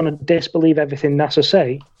to disbelieve everything NASA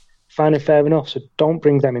say? Fine and fair enough. So don't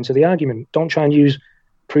bring them into the argument. Don't try and use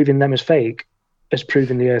proving them as fake as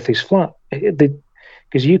proving the Earth is flat.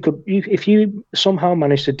 Because if you somehow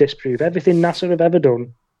manage to disprove everything NASA have ever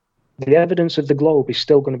done, the evidence of the globe is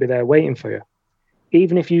still going to be there waiting for you.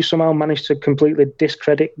 Even if you somehow manage to completely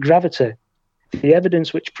discredit gravity, the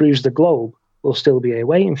evidence which proves the globe will still be here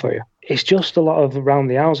waiting for you. It's just a lot of around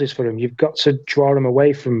the houses for them. You've got to draw them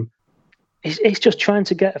away from. It's just trying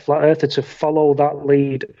to get a flat earther to follow that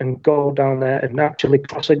lead and go down there and actually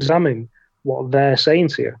cross-examine what they're saying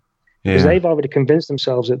to you. Because they've already convinced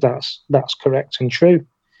themselves that that's correct and true.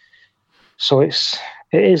 So it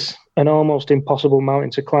is an almost impossible mountain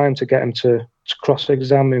to climb to get them to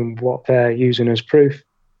cross-examine what they're using as proof.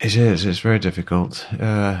 It is. It's very difficult.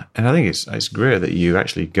 And I think it's great that you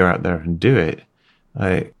actually go out there and do it.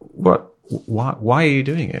 Why are you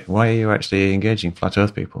doing it? Why are you actually engaging flat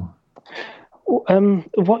earth people?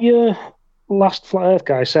 What your last flat earth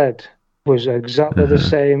guy said was exactly the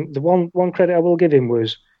same. The one credit I will give him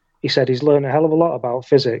was he said he's learned a hell of a lot about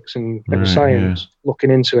physics and science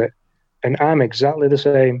looking into it. And I'm exactly the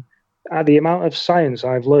same. The amount of science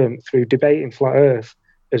I've learned through debating flat earth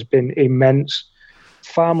has been immense.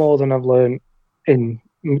 far more than I've learned in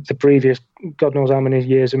the previous God knows how many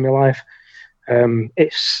years of my life.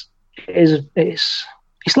 It's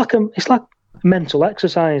like a mental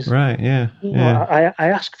exercise. Right. Yeah. You know, I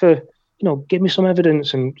ask for, give me some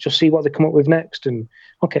evidence and just see what they come up with next. And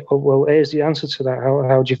okay, well, here's the answer to that.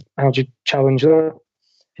 How do you challenge that?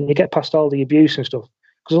 And you get past all the abuse and stuff.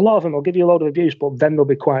 Because a lot of them will give you a load of abuse, but then they'll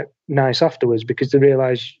be quite nice afterwards because they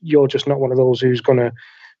realise you're just not one of those who's gonna,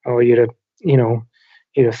 you're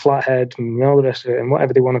a flathead and all the rest of it and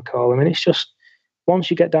whatever they want to call them. And it's just,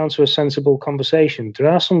 once you get down to a sensible conversation, there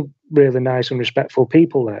are some really nice and respectful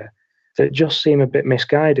people there that just seem a bit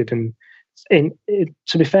misguided and,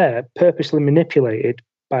 to be fair, purposely manipulated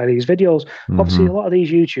by these videos. Mm-hmm. Obviously, a lot of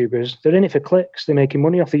these YouTubers, they're in it for clicks. They're making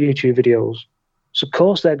money off the YouTube videos. So, of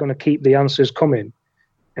course, they're going to keep the answers coming.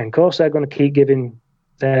 And, of course, they're going to keep giving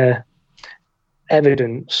their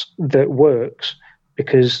evidence that works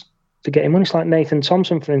because they're getting money. It's like Nathan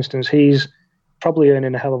Thompson, for instance. He's probably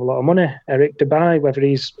earning a hell of a lot of money. Eric Dubai, whether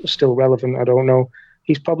he's still relevant, I don't know.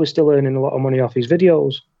 He's probably still earning a lot of money off his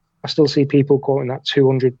videos. I still see people quoting that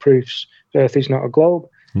 200 proofs Earth is not a globe.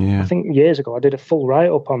 Yeah. I think years ago I did a full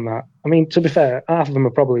write-up on that. I mean, to be fair, half of them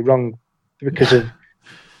are probably wrong because of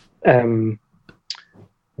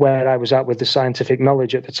where I was at with the scientific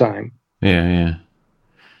knowledge at the time. Yeah,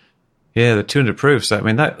 the 200 proofs. I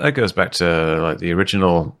mean, that goes back to like the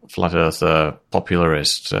original flat earther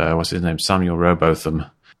popularist. What's his name? Samuel Rowbotham.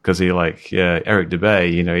 Because Eric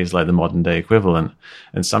Dubay, he's like the modern day equivalent.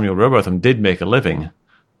 And Samuel Rowbotham did make a living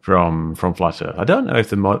from flat earth. I don't know if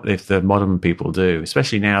the modern people do,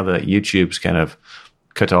 especially now that YouTube's kind of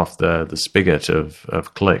cut off the spigot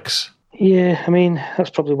of clicks. Yeah, I mean, that's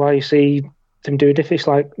probably why you see them do it. If it's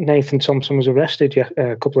like Nathan Thompson was arrested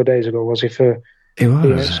a couple of days ago, was he, for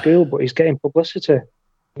being at school? But he's getting publicity.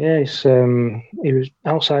 Yeah, he was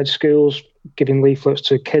outside schools giving leaflets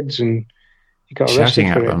to kids and he got arrested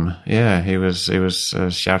shouting for at them. Yeah, he was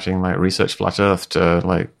shouting like "Research Flat Earth" to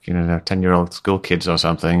 10-year-old school kids or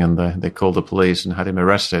something, and they called the police and had him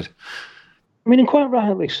arrested. I mean, and quite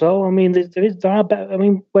rightly so. I mean, there are better. I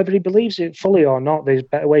mean, whether he believes it fully or not, there's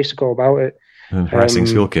better ways to go about it. And harassing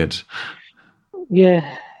school kids.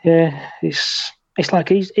 Yeah. It's like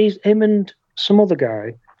he's him and some other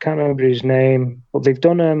guy. Can't remember his name, but they've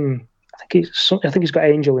done. I think he's got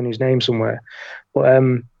Angel in his name somewhere, but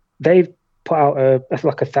they've put out a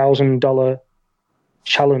 $1,000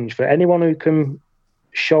 challenge for anyone who can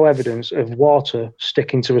show evidence of water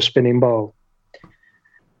sticking to a spinning ball.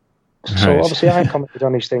 Right. So obviously I commented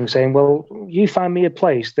on his thing saying, well, you find me a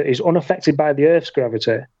place that is unaffected by the Earth's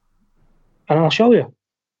gravity and I'll show you.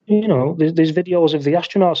 There's videos of the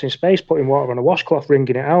astronauts in space putting water on a washcloth,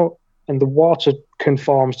 wringing it out, and the water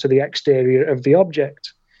conforms to the exterior of the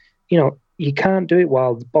object. You can't do it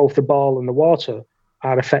while both the ball and the water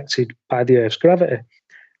are affected by the Earth's gravity.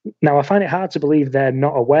 Now, I find it hard to believe they're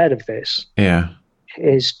not aware of this. Yeah.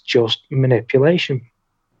 It is just manipulation.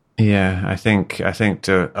 Yeah, I think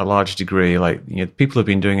to a large degree, people have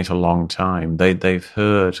been doing it a long time. They've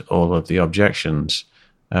heard all of the objections,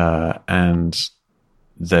 and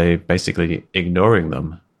they're basically ignoring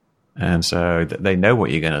them. And so they know what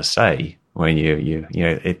you're going to say when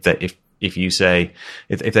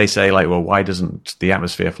if they say like, well, why doesn't the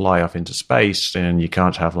atmosphere fly off into space and you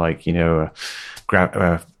can't have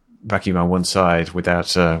a vacuum on one side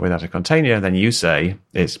without a container, then you say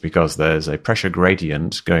it's because there's a pressure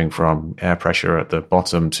gradient going from air pressure at the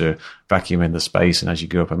bottom to vacuum in the space, and as you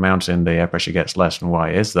go up a mountain, the air pressure gets less. And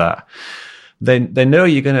why is that? They know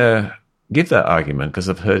you're going to give that argument because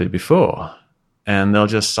they've heard it before, and they'll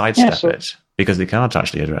just sidestep it because they can't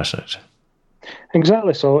actually address it.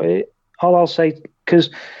 Exactly. So all I'll say,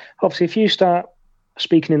 because obviously if you start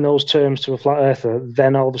speaking in those terms to a flat earther,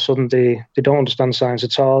 then all of a sudden they don't understand science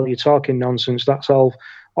at all. You're talking nonsense. That's all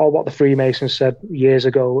what the Freemasons said years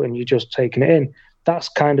ago, and you're just taking it in. That's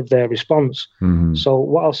kind of their response. Mm-hmm. So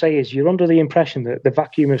what I'll say is you're under the impression that the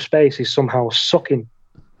vacuum of space is somehow sucking.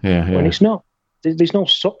 Yeah. When it's not. There's no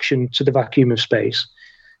suction to the vacuum of space.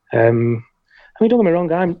 I mean, don't get me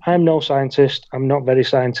wrong, I'm no scientist. I'm not very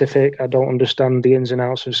scientific. I don't understand the ins and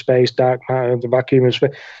outs of space, dark matter, the vacuum of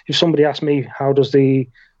space. If somebody asked me, how does the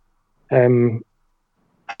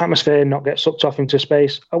atmosphere not get sucked off into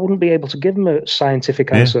space, I wouldn't be able to give them a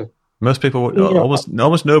scientific answer. Most people would,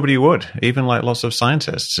 almost nobody would, even like lots of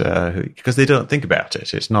scientists, because they don't think about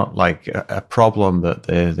it. It's not like a problem that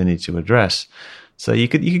they need to address. So you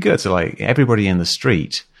could go to like everybody in the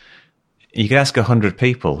street. You could ask 100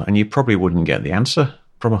 people, and you probably wouldn't get the answer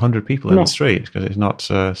from 100 people in the street because it's not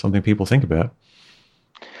something people think about.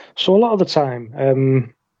 So a lot of the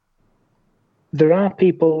time, there are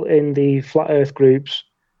people in the flat Earth groups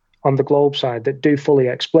on the globe side that do fully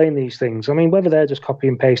explain these things. I mean, whether they're just copy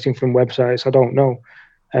and pasting from websites, I don't know.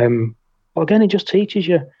 But again, it just teaches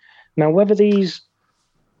you. Now, whether these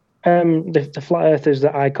the flat earthers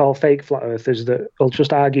that I call fake flat earthers that will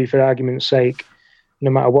just argue for argument's sake,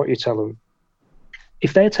 no matter what you tell them,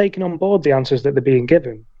 if they're taking on board the answers that they're being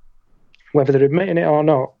given, whether they're admitting it or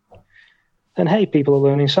not, then hey, people are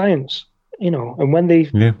learning science, And when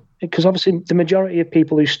because obviously the majority of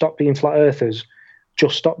people who stop being flat earthers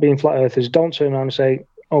just stop being flat earthers, don't turn around and say,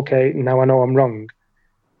 okay, now I know I'm wrong.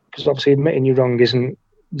 Because obviously admitting you're wrong isn't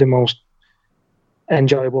the most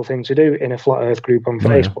enjoyable thing to do in a flat earth group on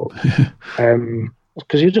Facebook.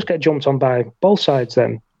 Because you just get jumped on by both sides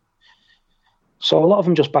then. So a lot of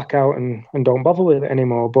them just back out and don't bother with it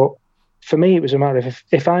anymore. But for me, it was a matter of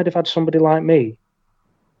if I'd have had somebody like me,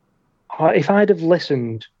 if I'd have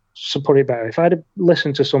listened, to put it better, if I'd have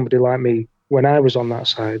listened to somebody like me when I was on that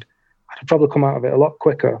side, I'd have probably come out of it a lot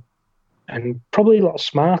quicker and probably a lot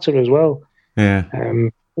smarter as well. Yeah.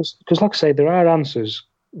 Because like I say, there are answers.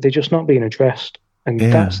 They're just not being addressed. And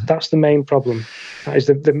that's the main problem. That is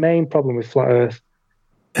the main problem with flat Earth.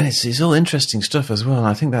 And it's all interesting stuff as well.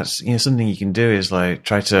 I think that's something you can do is like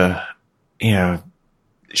try to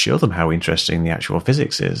show them how interesting the actual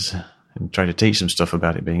physics is, and try to teach them stuff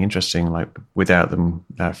about it being interesting, like without them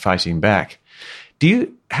fighting back.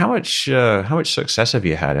 How much success have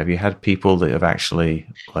you had? Have you had people that have actually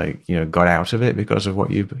got out of it because of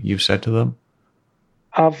what you've said to them?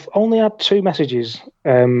 I've only had 2 messages,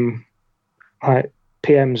 like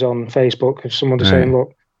PMs on Facebook of someone just saying,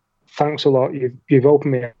 "Look, thanks a lot. You've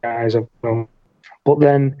opened my eyes up." But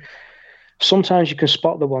then sometimes you can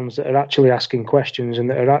spot the ones that are actually asking questions and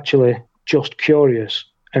that are actually just curious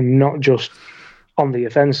and not just on the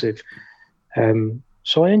offensive.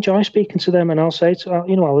 So I enjoy speaking to them, and I'll say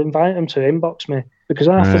I'll invite them to inbox me, because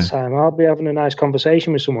half the time I'll be having a nice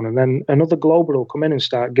conversation with someone, and then another glober will come in and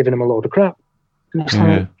start giving them a load of crap. And it's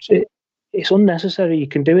like, it's unnecessary. You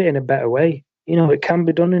can do it in a better way. It can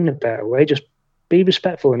be done in a better way. Just be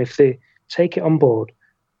respectful, and if they take it on board,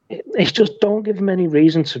 it's just don't give them any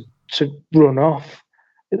reason to run off.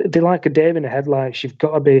 They're like a deer in the headlights. You've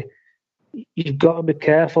got to be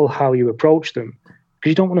careful how you approach them, because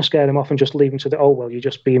you don't want to scare them off and just leave them to you're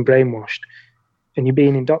just being brainwashed and you're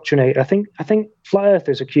being indoctrinated. I think flat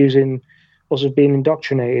earthers accusing us of being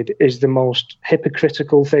indoctrinated is the most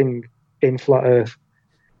hypocritical thing in flat earth,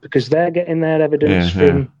 because they're getting their evidence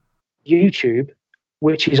from YouTube,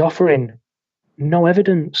 which is offering no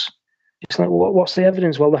evidence. It's like, what's the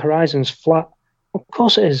evidence? Well, the horizon's flat. Of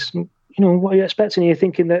course it is. What are you expecting? You're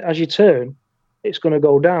thinking that as you turn, it's going to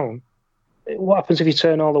go down. What happens if you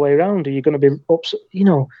turn all the way around? Are you going to be upset?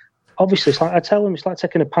 Obviously, it's like I tell them, it's like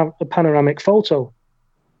taking a panoramic photo.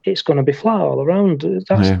 It's going to be flat all around.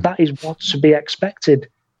 That is what's to be expected.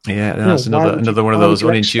 Yeah, that's another one of those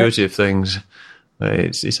unintuitive things.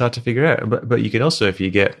 It's hard to figure out. But you can also, as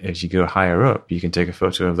you go higher up, you can take a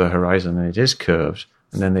photo of the horizon and it is curved,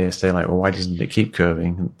 and then they say like, well, why doesn't it keep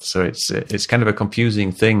curving? So it's kind of a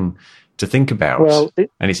confusing thing to think about,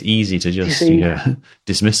 and it's easy to just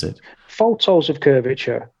dismiss it. Photos of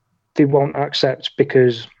curvature they won't accept,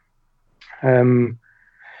 because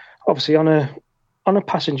obviously on a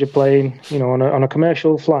passenger plane, on a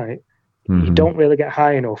commercial flight, you don't really get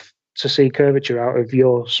high enough to see curvature out of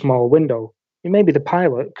your small window. Maybe the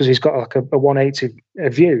pilot, because he's got like a 180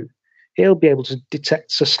 view, he'll be able to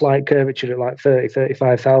detect a slight curvature at like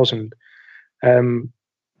 35,000.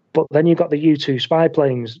 But then you've got the U-2 spy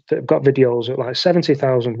planes that have got videos at like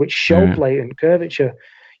 70,000, which show blatant curvature.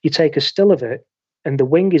 You take a still of it, and the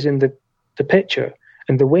wing is in the picture,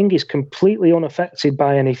 and the wing is completely unaffected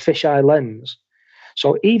by any fisheye lens.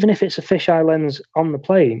 So even if it's a fisheye lens on the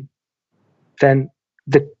plane, then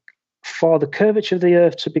for the curvature of the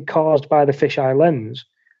Earth to be caused by the fisheye lens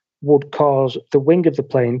would cause the wing of the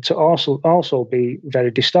plane to also be very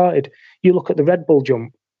distorted. You look at the Red Bull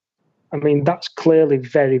jump. I mean, that's clearly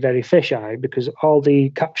very, very fisheye, because all the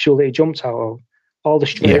capsule that he jumped out of, all the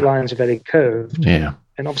straight lines are very curved. Yeah.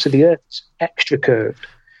 And obviously the Earth's extra curved.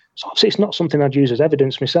 So obviously it's not something I'd use as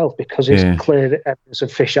evidence myself, because it's clear evidence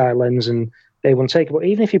of fisheye lens and they won't take it. But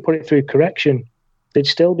even if you put it through correction, they'd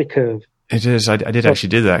still be curved. It is. I did actually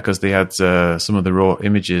do that, because they had some of the raw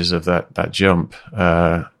images of that jump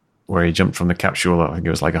where he jumped from the capsule. I think it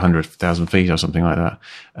was like 100,000 feet or something like that.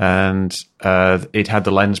 And it had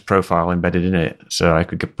the lens profile embedded in it. So I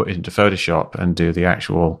could put it into Photoshop and do the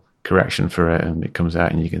actual correction for it, and it comes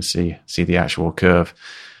out and you can see the actual curve.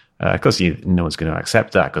 Of course, no one's going to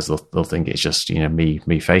accept that because they'll think it's just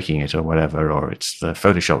me faking it or whatever, or it's the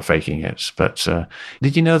Photoshop faking it. But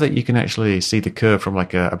did you know that you can actually see the curve from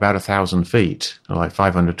like about 1,000 feet, or like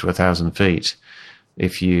 500 to 1,000 feet,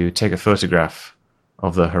 if you take a photograph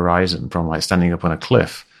of the horizon from like standing up on a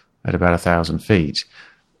cliff at about 1,000 feet?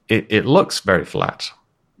 It looks very flat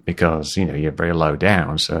because you're very low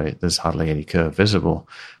down, so there's hardly any curve visible.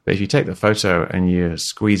 But if you take the photo and you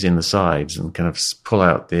squeeze in the sides and kind of pull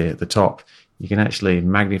out the top, you can actually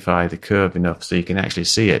magnify the curve enough so you can actually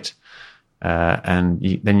see it, and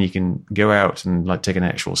then you can go out and like take an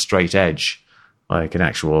actual straight edge, like an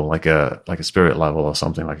actual like a spirit level or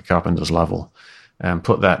something, like a carpenter's level, and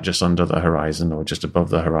put that just under the horizon or just above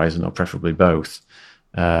the horizon, or preferably both.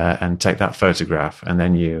 And take that photograph, and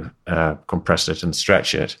then you compress it and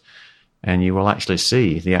stretch it, and you will actually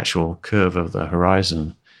see the actual curve of the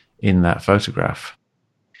horizon in that photograph.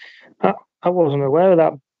 I wasn't aware of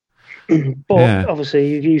that, but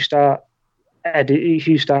obviously, if you start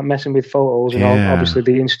messing with photos, and obviously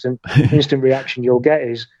the instant reaction you'll get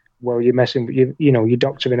is, well, you're messing with you're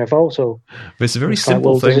doctoring a photo. But it's a very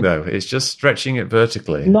simple thing, though. It's just stretching it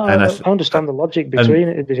vertically. No, I understand the logic behind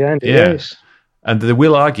it. Yes. And they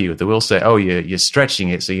will say, oh, you're stretching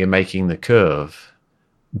it, so you're making the curve.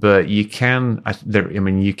 But you can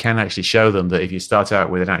actually show them that if you start out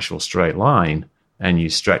with an actual straight line and you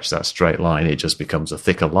stretch that straight line, it just becomes a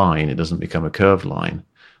thicker line. It doesn't become a curved line.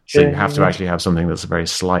 So you have to actually have something that's very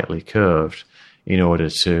slightly curved in order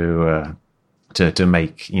to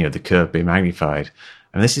make the curve be magnified.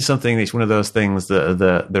 And this is something that's one of those things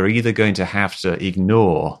that they're either going to have to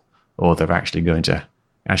ignore, or they're actually going to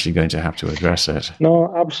have to address it.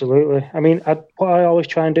 No, absolutely. I mean, what I always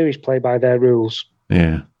try and do is play by their rules.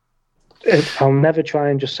 Yeah. I'll never try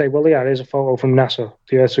and just say, well, yeah, here's a photo from NASA,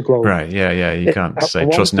 the Earth's a globe. Right, yeah. You can't say,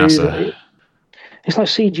 trust NASA. It's like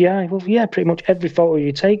CGI. Well, yeah, pretty much every photo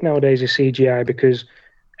you take nowadays is CGI, because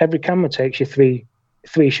every camera takes you three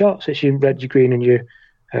shots. It's your red, your green, and your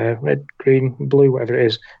red, green, blue, whatever it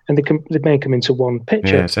is. And they make them into one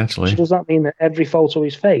picture. Yeah, essentially. So does that mean that every photo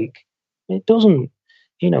is fake? It doesn't.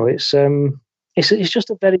 It's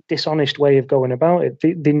just a very dishonest way of going about it.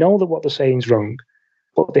 They know that what they're saying is wrong,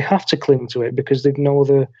 but they have to cling to it because they know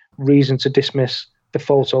the reason to dismiss the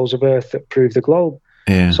photos of Earth that prove the globe.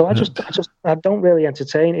 Yeah. So I don't really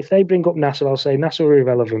entertain. If they bring up NASA, I'll say NASA are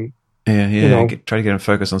irrelevant. Yeah. Try to get them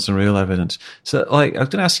focused on some real evidence. So, like, I was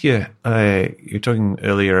going to ask you, you were talking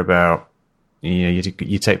earlier about, you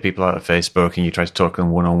take people out of Facebook and you try to talk to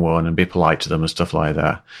them one-on-one and be polite to them and stuff like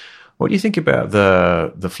that. What do you think about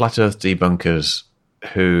the flat Earth debunkers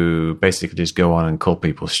who basically just go on and call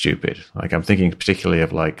people stupid? Like, I'm thinking particularly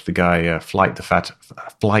of like the guy Fight the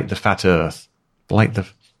Flat Earth,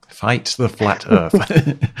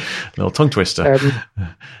 little tongue twister.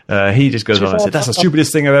 He just goes on and says, "That's the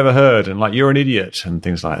stupidest thing I've ever heard," and like, "You're an idiot," and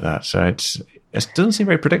things like that. So it doesn't seem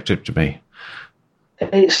very productive to me.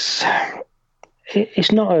 It's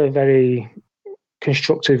not a very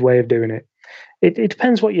constructive way of doing it. It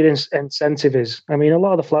depends what your incentive is. I mean, a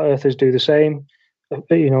lot of the flat earthers do the same.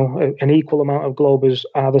 An equal amount of globers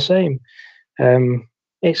are the same.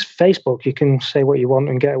 It's Facebook. You can say what you want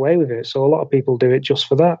and get away with it. So a lot of people do it just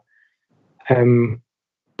for that.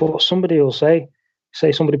 But somebody will say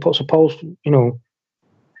somebody puts a post,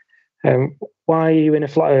 why are you in a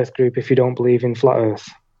flat earth group if you don't believe in flat earth?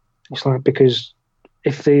 It's like, because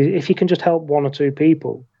if you can just help one or two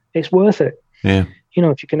people, it's worth it. Yeah.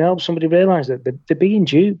 If you can help somebody realize that they're being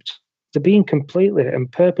duped, they're being completely and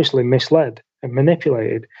purposely misled and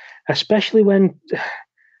manipulated, especially when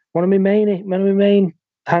one of my main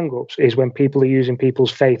hang-ups is when people are using people's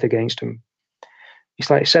faith against them. It's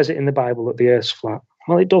like, it says it in the Bible that the earth's flat.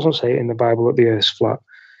 Well, it doesn't say it in the Bible that the earth's flat.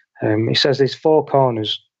 It says there's four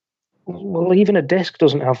corners. Well, even a disc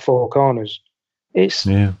doesn't have four corners.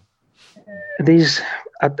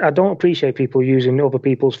 I don't appreciate people using other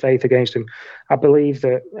people's faith against them. I believe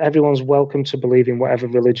that everyone's welcome to believe in whatever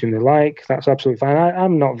religion they like. That's absolutely fine.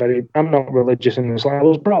 I'm not religious in this. I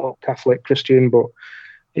was brought up Catholic, Christian, but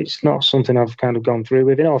it's not something I've kind of gone through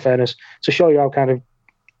with. In all fairness, to show you how kind of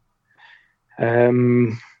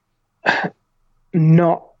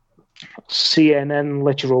not CNN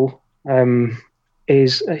literal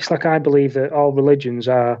it's like, I believe that all religions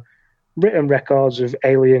are written records of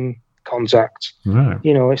alien contact. Right.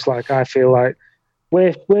 It's like, I feel like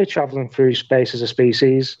we're traveling through space as a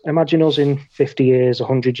species. Imagine us in 50 years,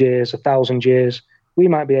 100 years, 1,000 years. We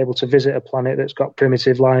might be able to visit a planet that's got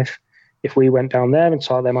primitive life. If we went down there and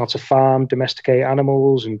taught them how to farm, domesticate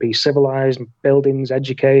animals, and be civilized, buildings,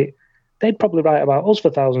 educate, they'd probably write about us for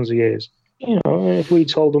thousands of years. If we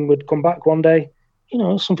told them we'd come back one day,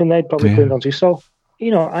 something they'd probably cling onto. So,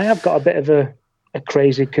 I have got a bit of a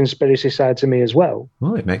crazy conspiracy side to me as well.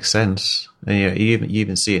 Well, it makes sense. And you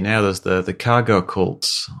even see it now. There's the cargo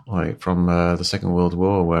cults, like from the Second World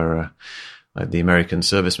War, where like the American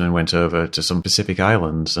servicemen went over to some Pacific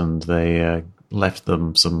islands and they left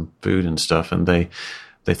them some food and stuff, and they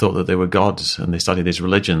thought that they were gods, and they started these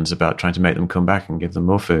religions about trying to make them come back and give them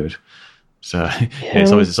more food. So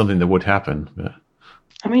it's obviously something that would happen. But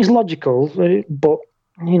I mean, it's logical, but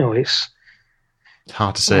it's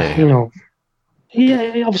hard to say.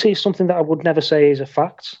 Yeah, obviously it's something that I would never say is a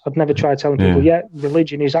fact. I'd never try telling people,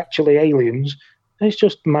 religion is actually aliens. It's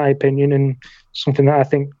just my opinion and something that I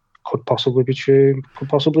think could possibly be true, could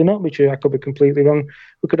possibly not be true. I could be completely wrong.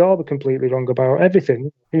 We could all be completely wrong about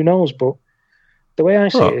everything. Who knows? But the way I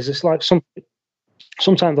see it is, it's like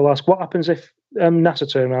sometimes they'll ask, what happens if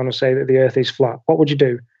NASA turn around and say that the Earth is flat? What would you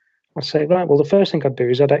do? I'd say, right, well, the first thing I'd do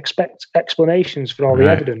is I'd expect explanations for all the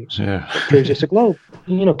evidence that proves it's a globe,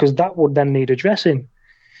 because that would then need addressing.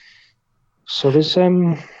 So there's...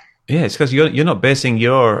 it's because you're not basing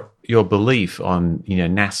your belief on,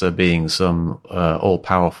 NASA being some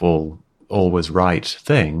all-powerful, always right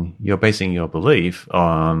thing. You're basing your belief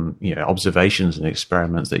on, observations and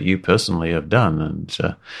experiments that you personally have done and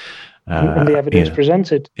the evidence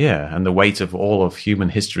presented. Yeah, and the weight of all of human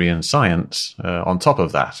history and science on top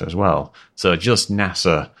of that as well. So just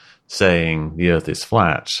NASA saying the Earth is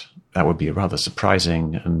flat, that would be a rather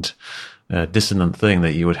surprising and dissonant thing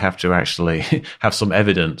that you would have to actually have some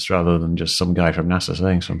evidence rather than just some guy from NASA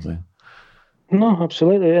saying something. No,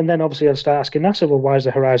 absolutely. And then obviously I'd start asking NASA, well, why is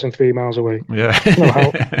the horizon 3 miles away? Yeah.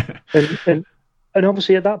 And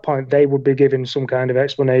obviously at that point, they would be giving some kind of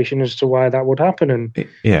explanation as to why that would happen. And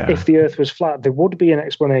if the Earth was flat, there would be an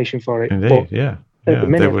explanation for it. Indeed, but at the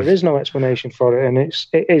minute, there is no explanation for it. And it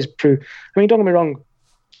is proof. I mean, don't get me wrong,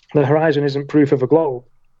 the horizon isn't proof of a globe.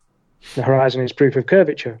 The horizon is proof of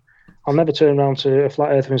curvature. I'll never turn around to a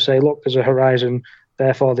flat earther and say, look, there's a horizon,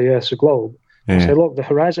 therefore the Earth's a globe. I say, look, the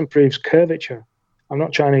horizon proves curvature. I'm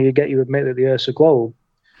not trying to get you to admit that the Earth's a globe.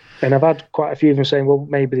 And I've had quite a few of them saying, well,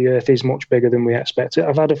 maybe the Earth is much bigger than we expected.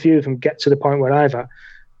 I've had a few of them get to the point where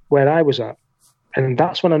I was at. And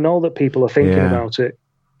that's when I know that people are thinking about it.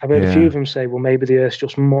 I've heard a few of them say, well, maybe the Earth's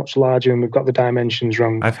just much larger and we've got the dimensions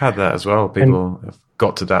wrong. I've had that as well. People have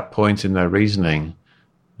got to that point in their reasoning.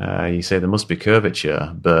 You say there must be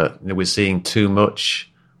curvature, but we're seeing too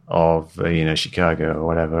much of, Chicago or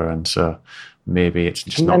whatever. And so maybe it's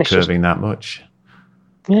just not curving that much.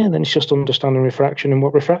 Yeah, then it's just understanding refraction and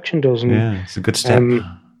what refraction does. And, it's a good step. And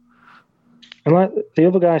like the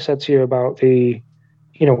other guy said to you about the,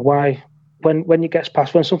 why when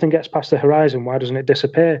something gets past the horizon, why doesn't it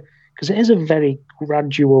disappear? Because it is a very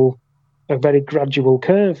gradual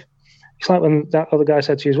curve. It's like when that other guy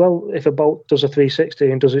said to you as well, if a boat does a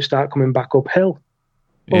 360 and does it start coming back uphill?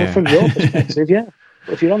 Well, from your perspective, yeah.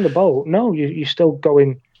 But if you're on the boat, no, you're still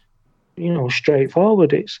going, straight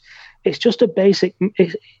forward. It's just a basic.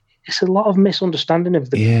 It's a lot of misunderstanding of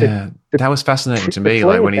the. That was fascinating to me.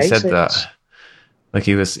 Like when he said that, like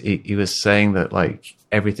he was saying that like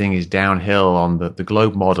everything is downhill on the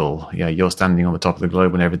globe model. Yeah, you're standing on the top of the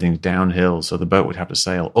globe and everything's downhill, so the boat would have to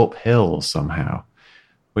sail uphill somehow,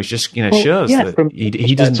 which just shows that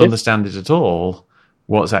he doesn't understand it at all.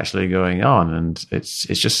 What's actually going on, and it's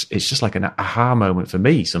just like an aha moment for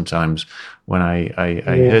me sometimes when I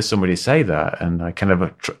hear somebody say that, and I kind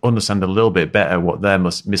of understand a little bit better what their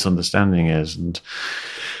misunderstanding is, and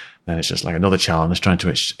then it's just like another challenge trying to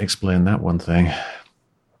explain that one thing.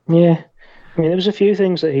 Yeah, I mean, there was a few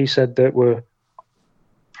things that he said that were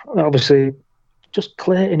obviously just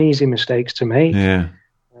clear and easy mistakes to make. Yeah,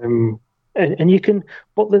 and you can,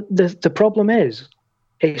 but the problem is,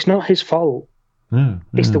 it's not his fault.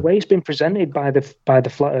 It's the way it's been presented by the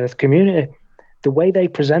flat Earth community. The way they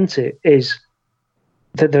present it is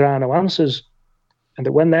that there are no answers, and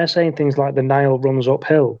that when they're saying things like the Nile runs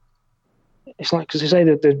uphill, it's like because they say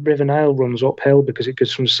that the River Nile runs uphill because it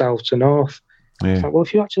goes from south to north. Yeah. It's like, well,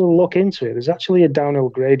 if you actually look into it, there's actually a downhill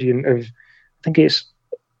gradient of, I think it's,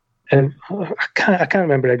 I can't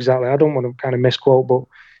remember exactly. I don't want to kind of misquote, but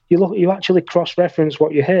you actually cross-reference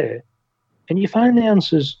what you hear, and you find the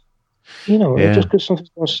answers. Just because something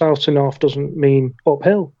goes south to north doesn't mean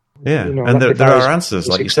uphill. Yeah, and there are answers.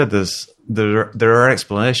 Like you said, there are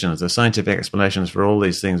explanations. There's scientific explanations for all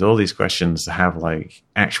these things. All these questions have like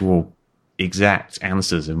actual exact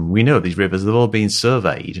answers, and we know these rivers have all been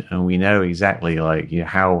surveyed, and we know exactly like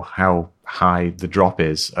how high the drop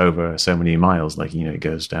is over so many miles. Like it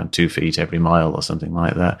goes down 2 feet every mile or something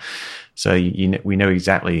like that. So we know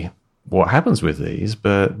exactly what happens with these,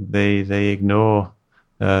 but they ignore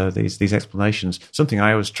these explanations. Something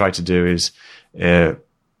I always try to do is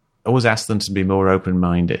always ask them to be more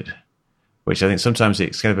open-minded, which I think sometimes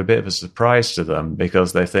it's kind of a bit of a surprise to them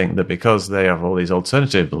because they think that because they have all these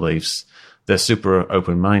alternative beliefs, they're super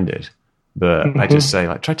open-minded. But I just say,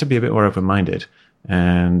 like, try to be a bit more open-minded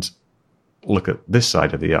and look at this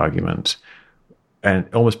side of the argument, and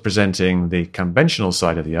almost presenting the conventional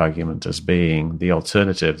side of the argument as being the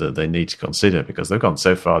alternative that they need to consider, because they've gone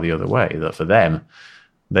so far the other way that for them,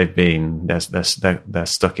 they're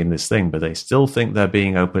stuck in this thing, but they still think they're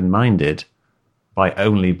being open-minded by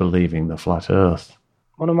only believing the flat Earth.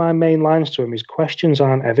 One of my main lines to him is questions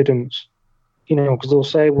aren't evidence. Because they'll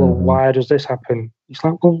say, well, why does this happen? It's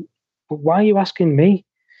like, well, why are you asking me?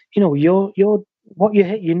 You're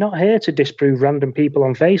not here to disprove random people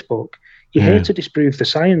on Facebook. You're here to disprove the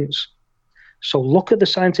science. So look at the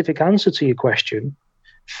scientific answer to your question,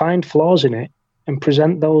 find flaws in it, and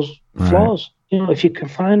present those flaws. If you can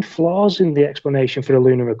find flaws in the explanation for a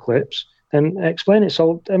lunar eclipse, then explain it.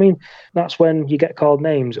 So, I mean, that's when you get called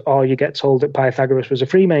names, or you get told that Pythagoras was a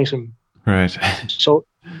Freemason. Right. So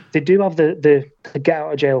they do have the get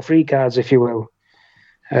out of jail free cards, if you will.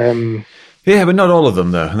 Yeah, but not all of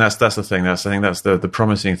them, though, and that's the thing. I think that's the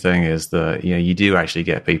promising thing is that you do actually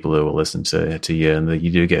get people who will listen to you, and that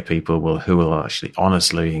you do get people who will actually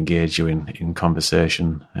honestly engage you in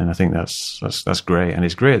conversation. And I think that's great, and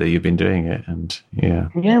it's great that you've been doing it. And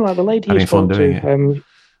like the lady you spoke to,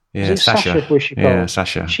 Sasha.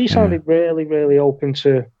 Sasha. She sounded really, really open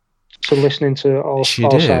to listening to all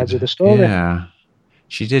sides of the story. Yeah,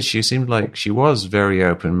 she did. She seemed like she was very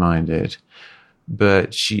open-minded.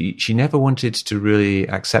 But she never wanted to really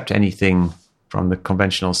accept anything from the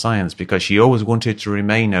conventional science, because she always wanted to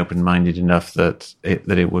remain open-minded enough that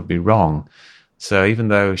it would be wrong. So even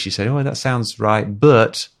though she said, "Oh, that sounds right,"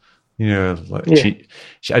 but I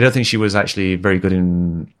don't think she was actually very good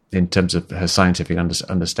in terms of her scientific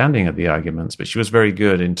understanding of the arguments, but she was very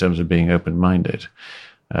good in terms of being open-minded.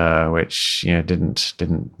 Which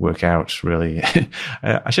didn't work out really.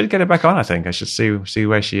 I should get her back on. I think I should see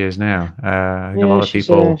where she is now. A lot of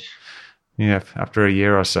people, after a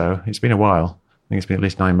year or so, it's been a while. I think it's been at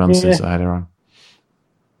least 9 months since I had her on.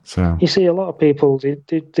 So you see, a lot of people they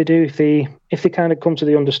do if they kind of come to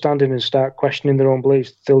the understanding and start questioning their own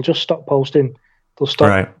beliefs, they'll just stop posting. They'll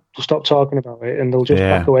stop talking about it, and they'll just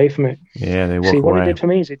back away from it. Yeah, they walk away. See, what it did for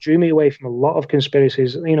me is it drew me away from a lot of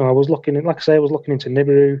conspiracies. I was looking into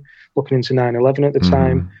Nibiru, looking into 9/11 at the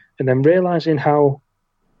time, and then realizing how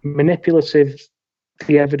manipulative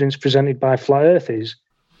the evidence presented by Flat Earth is,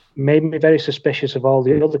 made me very suspicious of all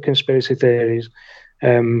the other conspiracy theories.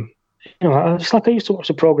 It's like I used to watch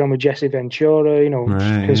a program with Jesse Ventura,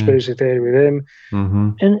 conspiracy theory with him,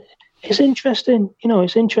 and it's interesting.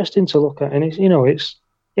 It's interesting to look at, and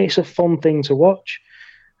it's a fun thing to watch.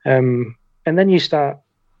 And then you start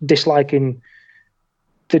disliking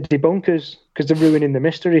the debunkers because they're ruining the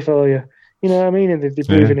mystery for you. You know what I mean? And they're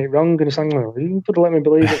proving it wrong, and it's like, well, you could let me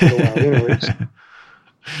believe it for a while.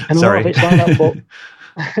 And a lot of it's like that. But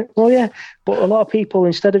but a lot of people,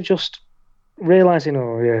 instead of just realizing,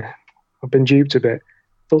 I've been duped a bit,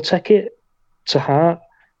 they'll take it to heart.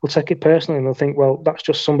 They'll take it personally, and they'll think, well, that's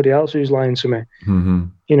just somebody else who's lying to me.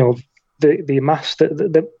 The maths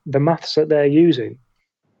the maths that they're using,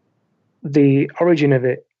 the origin of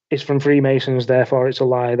it is from Freemasons, therefore it's a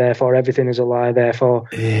lie, therefore everything is a lie, therefore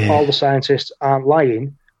all the scientists aren't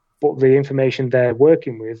lying, but the information they're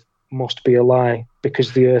working with must be a lie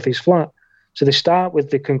because the Earth is flat. So they start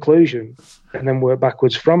with the conclusion and then work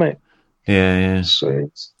backwards from it. Yeah.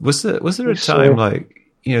 So was there a time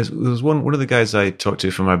there was one of the guys I talked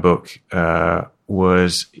to for my book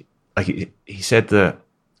was like he said that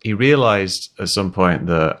he realized at some point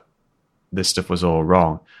that this stuff was all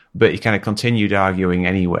wrong, but he kind of continued arguing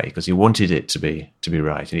anyway because he wanted it to be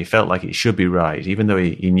right, and he felt like it should be right, even though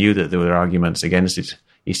he knew that there were arguments against it.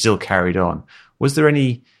 He still carried on. Was there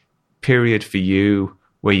any period for you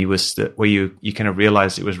where you kind of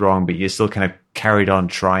realized it was wrong, but you still kind of carried on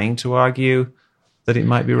trying to argue that it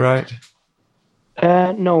might be right?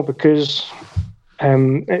 No, because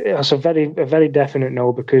that's a very definite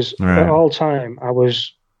no. Because at all time I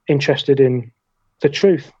was interested in the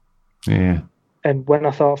truth. Yeah. And when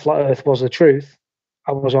I thought Flat Earth was the truth,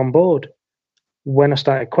 I was on board. When I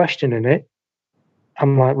started questioning it,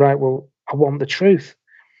 I'm like, right, well, I want the truth.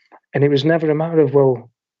 And it was never a matter of, well,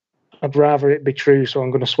 I'd rather it be true, so I'm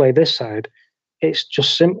going to sway this side. It's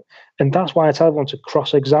just simple. And that's why I tell everyone to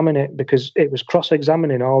cross-examine it, because it was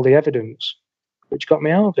cross-examining all the evidence which got me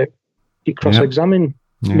out of it. You cross-examine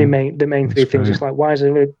the main three things. It's like, why is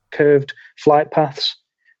there curved flight paths?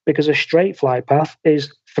 Because a straight flight path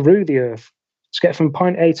is through the Earth. To get from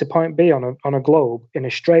point A to point B on a globe in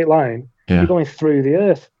a straight line, you're going through the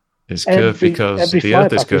Earth. It's curved because the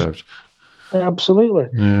Earth is curved. Absolutely.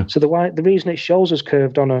 Yeah. So the reason it shows us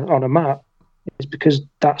curved on a map is because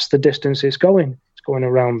that's the distance it's going. It's going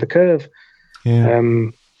around the curve. Yeah.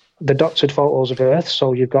 The doctored photos of Earth.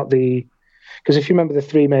 So you've got because if you remember the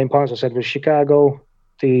 3 main points I said was Chicago,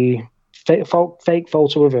 the fake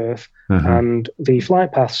photo of Earth, and the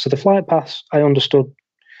flight paths. So the flight paths I understood.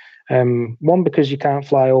 One, because you can't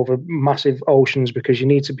fly over massive oceans because you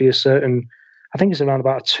need to be a certain, I think it's around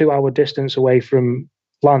about a 2-hour distance away from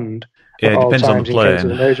land at all depends times on the plane. in case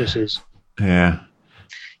of emergencies. Yeah.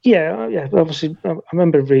 Yeah. Obviously, I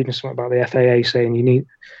remember reading something about the FAA saying you need,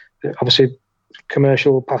 obviously,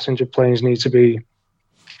 commercial passenger planes need to be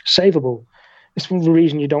savable. It's the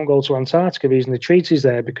reason you don't go to Antarctica, the reason the treaty's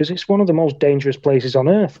there, because it's one of the most dangerous places on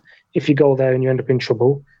Earth. If you go there and you end up in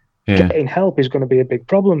trouble, getting help is going to be a big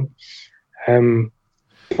problem.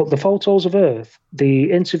 But the photos of Earth,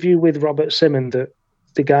 the interview with Robert Simon that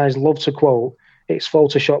the guys love to quote, it's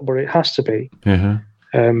Photoshop, but it has to be.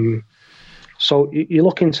 So you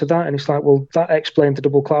look into that and it's like, well, that explains the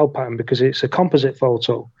double cloud pattern because it's a composite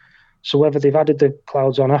photo. So whether they've added the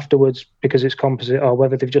clouds on afterwards because it's composite or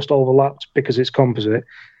whether they've just overlapped because it's composite,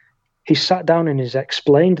 he sat down and has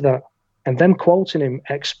explained that. And them quoting him,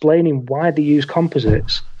 explaining why they use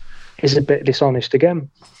composites is a bit dishonest again.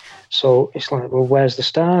 So it's like, well, where's the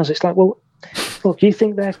stars? It's like, well, look, you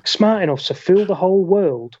think they're smart enough to fool the whole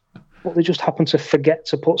world, but they just happen to forget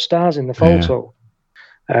to put stars in the photo.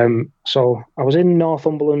 So I was in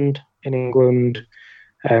Northumberland in England.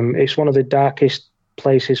 It's one of the darkest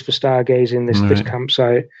places for stargazing, this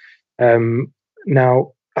campsite.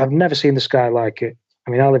 Now, I've never seen the sky like it. I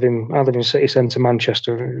mean, I live in city centre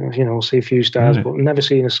Manchester, see a few stars, but never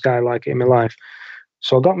seen a sky like it in my life.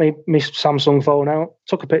 So I got my Samsung phone out,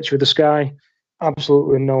 took a picture of the sky,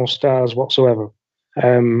 absolutely no stars whatsoever.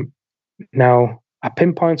 Now, I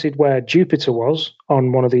pinpointed where Jupiter was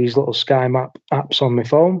on one of these little sky map apps on my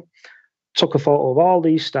phone, took a photo of all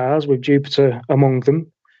these stars with Jupiter among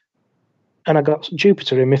them, and I got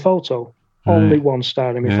Jupiter in my photo. Only one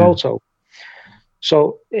star in my photo.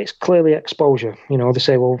 So it's clearly exposure. They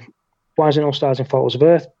say, well, why is there no stars in photos of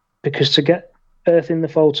Earth? Because to get Earth in the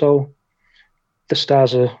photo, the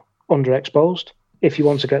stars are underexposed. If you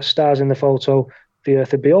want to get stars in the photo, the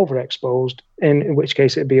Earth would be overexposed, in which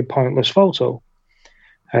case it would be a pointless photo.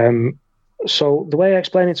 So the way I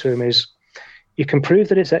explain it to him is you can prove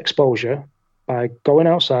that it's exposure by going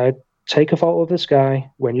outside, take a photo of the sky.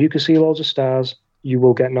 When you can see loads of stars, you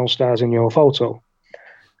will get no stars in your photo.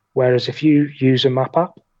 Whereas if you use a map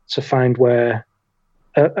app to find where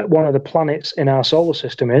one of the planets in our solar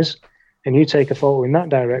system is, and you take a photo in that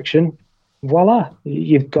direction, voila,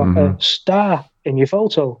 you've got a star in your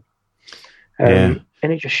photo. And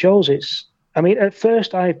it just shows at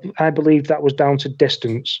first I believed that was down to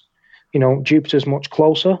distance. Jupiter's much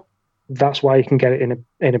closer. That's why you can get it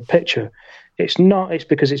in a picture. It's not. It's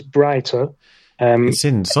because it's brighter. It's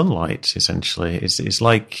in sunlight, essentially. It's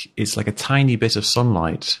like a tiny bit of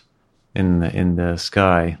sunlight in the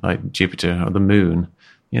sky, like Jupiter or the moon.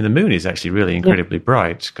 The moon is actually really incredibly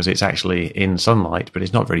bright because it's actually in sunlight, but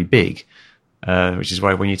it's not very big. Which is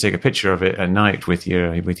why when you take a picture of it at night with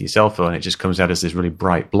your cell phone, it just comes out as this really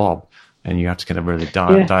bright blob, and you have to kind of really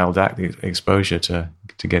dial back the exposure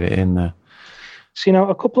to get it in there. So,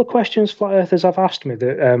 a couple of questions flat earthers have asked me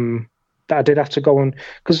that I did have to go on,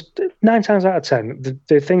 because 9 times out of 10,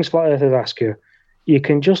 the things flat earthers ask you, you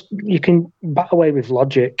can bat away with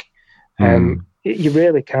logic. You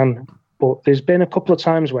really can. But there's been a couple of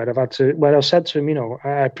times where I've said to him, I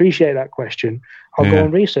appreciate that question. I'll go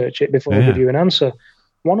and research it before I give you an answer.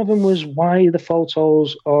 One of them was, why the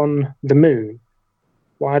photos on the moon?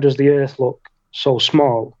 Why does the Earth look so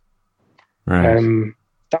small? Right.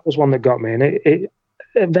 That was one that got me. And it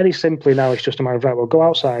very simply now it's just a matter of, right, well, go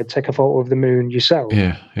outside, take a photo of the moon yourself.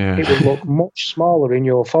 It will look much smaller in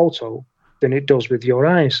your photo than it does with your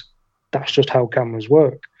eyes. That's just how cameras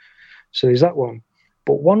work. So there's that one.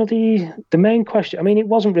 But one of the main question, it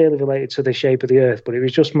wasn't really related to the shape of the Earth, but it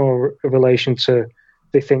was just more a relation to,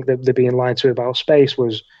 they think that they're being lied to about space,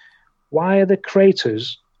 was why are the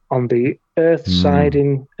craters on the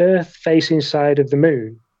Earth-facing side of the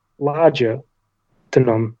moon larger than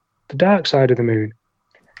on the dark side of the moon?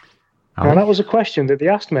 And that was a question that they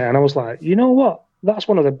asked me, and I was like, you know what? That's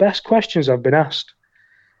one of the best questions I've been asked.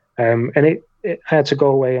 And I had to go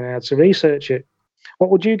away and I had to research it. What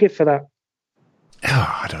would you give for that?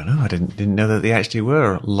 Oh, I don't know. I didn't know that they actually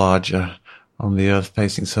were larger on the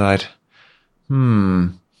Earth-facing side.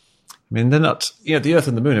 I mean, they're not, the Earth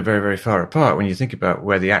and the Moon are very, very far apart when you think about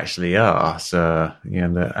where they actually are. So,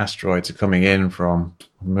 the asteroids are coming in from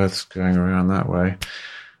Earth's going around that way.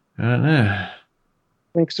 I don't know.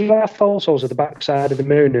 Because there are photos of the backside of the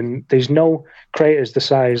Moon, and there's no craters the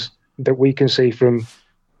size that we can see from,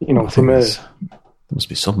 from Earth. There must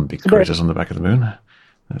be some big craters on the back of the Moon.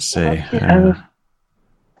 Let's see.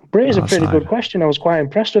 Bray is a pretty good question. I was quite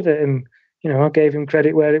impressed with it, and I gave him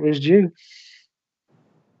credit where it was due.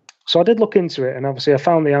 So I did look into it, and obviously I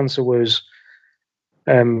found the answer was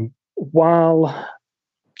while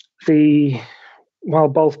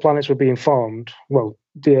both planets were being formed, well,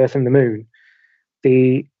 the Earth and the Moon,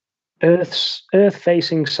 the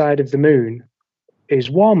Earth-facing side of the Moon is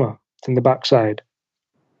warmer than the backside.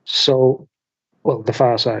 So, well, the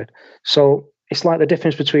far side. So it's like the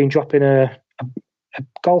difference between dropping a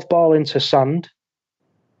golf ball into sand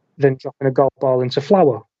than dropping a golf ball into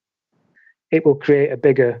flour. It will create a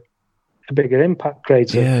bigger impact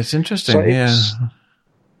crater. Yeah, it's interesting. So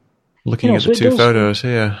looking at the two photos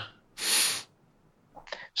here.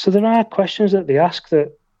 So there are questions that they ask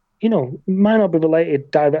that, might not be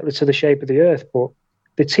related directly to the shape of the Earth, but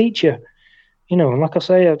they teach you, and like I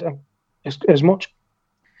say, as much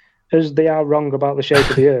as they are wrong about the shape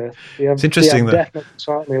of the Earth, it's interesting they have definitely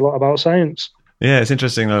taught me a lot about science. Yeah, it's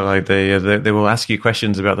interesting that like they will ask you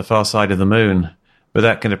questions about the far side of the Moon, but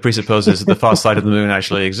that kind of presupposes that the far side of the Moon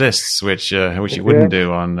actually exists, which it wouldn't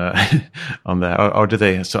do on there. Or do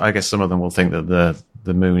they? So I guess some of them will think that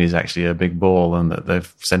the Moon is actually a big ball and that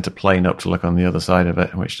they've sent a plane up to look on the other side of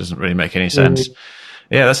it, which doesn't really make any sense.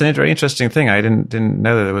 Yeah, that's an very interesting thing. I didn't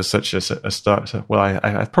know that there was such a start. Well,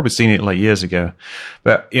 I've probably seen it like years ago,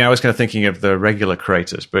 but I was kind of thinking of the regular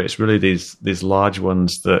craters, but it's really these large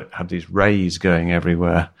ones that have these rays going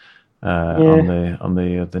everywhere on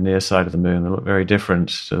the near side of the Moon. They look very different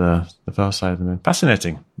to the far side of the Moon.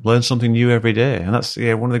 Fascinating. Learn something new every day, and that's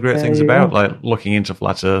one of the great things about like looking into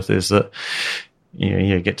flat Earth is that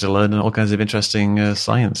you get to learn all kinds of interesting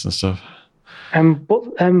science and stuff.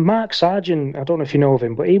 But Mark Sargent, I don't know if you know of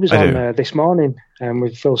him, but he was on this morning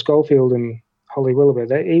with Phil Schofield and Holly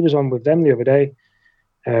Willoughby. He was on with them the other day.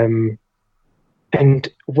 And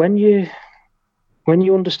when you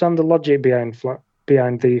understand the logic behind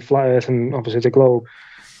the flat Earth and obviously the globe,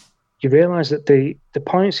 you realise that the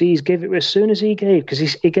points he's given, as soon as he gave, because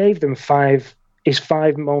he gave them his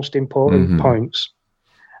five most important points.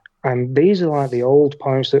 And these are like the old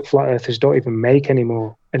points that flat earthers don't even make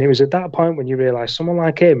anymore. And it was at that point when you realise someone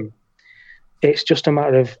like him, it's just a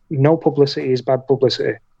matter of no publicity is bad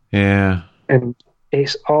publicity. Yeah. And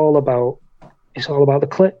it's all about the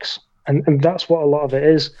clicks. And that's what a lot of it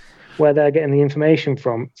is, where they're getting the information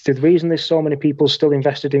from. The reason there's so many people still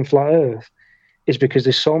invested in flat earth is because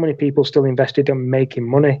there's so many people still invested in making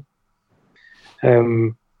money.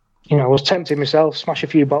 I was tempted myself, smash a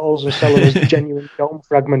few bottles and sell them as genuine dome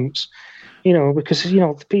fragments, because,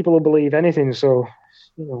 people will believe anything. So,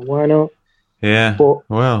 why not? Yeah. But,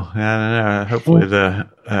 well, I don't know. Hopefully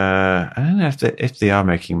I don't know if they are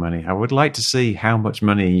making money. I would like to see how much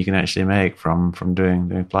money you can actually make from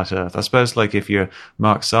doing flat earth. I suppose like if you're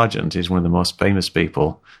Mark Sargent, who's one of the most famous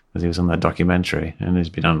people, because he was on that documentary and he's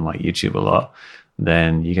been on like YouTube a lot,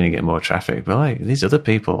 then you're going to get more traffic. But like these other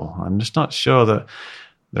people, I'm just not sure that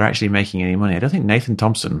they're actually making any money. I don't think Nathan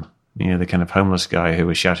Thompson, the kind of homeless guy who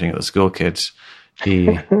was shouting at the school kids,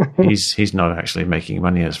 he's not actually making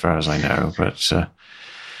money as far as I know. But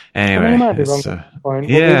anyway, he might be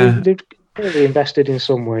wrong. They've clearly invested in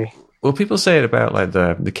some way. Well, people say it about like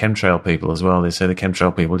the chemtrail people as well. They say the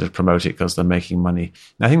chemtrail people just promote it because they're making money.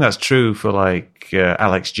 And I think that's true for like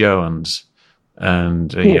Alex Jones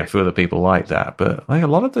and a few other people like that. But like a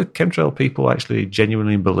lot of the chemtrail people actually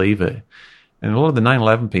genuinely believe it. And a lot of the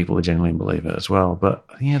 9/11 people genuinely believe it as well. But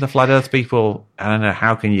the flat Earth people, I don't know,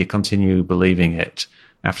 how can you continue believing it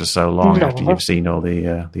after so long, after you've seen all the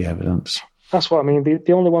evidence? That's what I mean.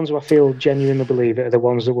 The only ones who I feel genuinely believe it are the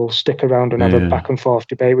ones that will stick around and have a back and forth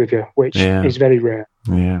debate with you, which is very rare.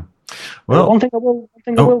 Yeah. Well, one thing I will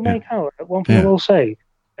make out. One thing I will say.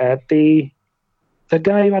 The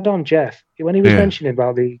guy who had on Jeff, when he was mentioning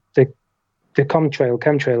about the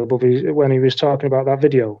chemtrail above when he was talking about that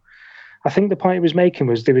video. I think the point he was making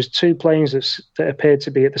was there was two planes that appeared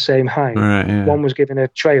to be at the same height. Right, yeah. One was giving a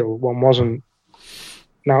trail, one wasn't.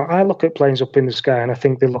 Now, I look at planes up in the sky, and I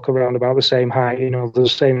think they look around about the same height, the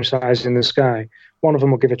same size in the sky. One of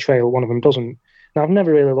them will give a trail, one of them doesn't. Now, I've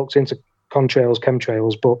never really looked into contrails,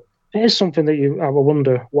 chemtrails, but it is something that I will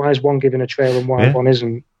wonder, why is one giving a trail and why one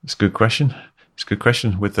isn't? It's a good question.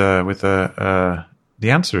 With the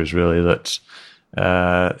answer is really that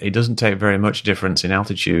it doesn't take very much difference in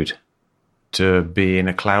altitude to be in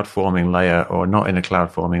a cloud forming layer or not in a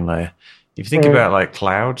cloud forming layer. If you think about like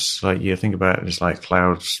clouds, like you think about it as like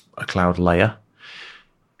clouds, a cloud layer.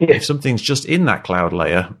 Yeah. If something's just in that cloud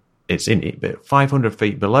layer, it's in it. But 500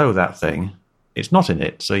 feet below that thing, it's not in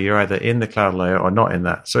it. So you're either in the cloud layer or not in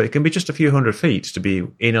that. So it can be just a few hundred feet to be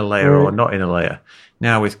in a layer or not in a layer.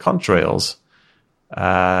 Now with contrails,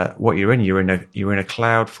 what you're in a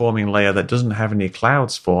cloud forming layer that doesn't have any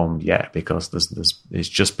clouds formed yet because it's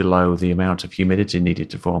just below the amount of humidity needed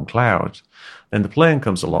to form clouds. Then the plane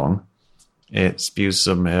comes along. It spews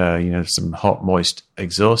some hot, moist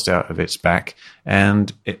exhaust out of its back,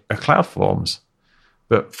 and a cloud forms.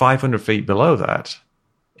 But 500 feet below that,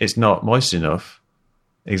 it's not moist enough.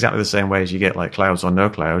 Exactly the same way as you get like clouds or no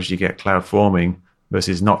clouds, you get cloud forming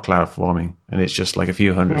versus not cloud forming, and it's just like a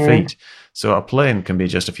few hundred feet. So a plane can be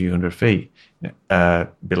just a few hundred feet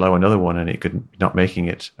below another one, and it could not making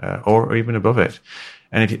it, or even above it.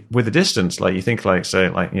 And with the distance, like you think, like say,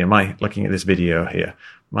 like looking at this video here.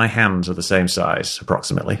 My hands are the same size,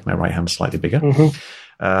 approximately. My right hand's slightly bigger.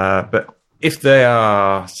 But if they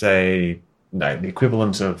are, say, the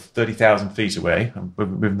equivalent of 30,000 feet away, I'm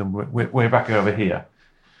moving them way back over here.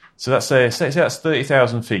 So that's say that's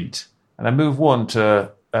 30,000 feet. And I move one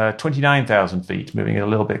to 29,000 feet, moving it a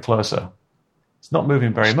little bit closer. It's not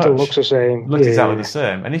moving very much. Still looks the same. Looks exactly the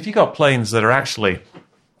same. And if you've got planes that are actually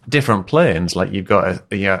different planes, like you've got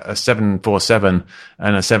a 747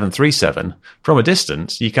 and a 737, from a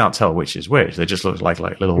distance you can't tell which is which. They just look like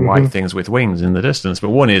little white things with wings in the distance, but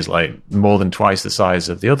one is like more than twice the size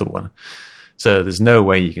of the other one, so there's no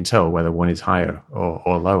way you can tell whether one is higher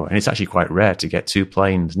or lower. And it's actually quite rare to get two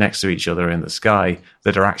planes next to each other in the sky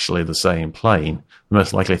that are actually the same plane. The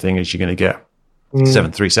most likely thing is you're going to get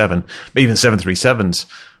 737, but even 737s,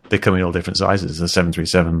 they come in all different sizes. The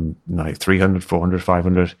 737, like 300, 400,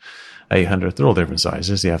 500, 800, they're all different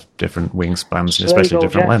sizes. They have different wingspans and especially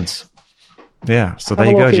different lengths. Yeah, so there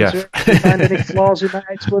you go, Jeff. If you find any flaws in that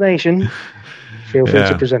explanation, feel free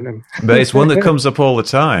to present them. But it's one that comes up all the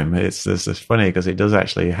time. It's funny because it does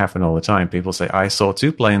actually happen all the time. People say, I saw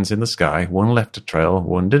two planes in the sky. One left a trail,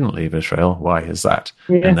 one didn't leave a trail. Why is that?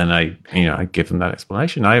 Yeah. And then I give them that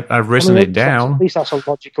explanation. I've written it down. At least that's a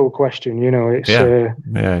logical question. It's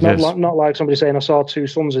not like somebody saying, I saw two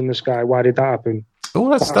suns in the sky. Why did that happen? Oh,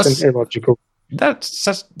 that's illogical. That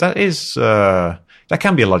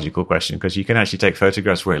can be a logical question because you can actually take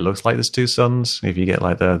photographs where it looks like there's two suns if you get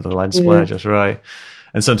like the lens flare just right.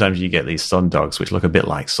 And sometimes you get these sun dogs which look a bit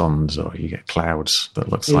like suns, or you get clouds that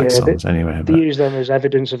looks like suns anyway. They use them as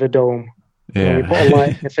evidence of a dome. Yeah. You put a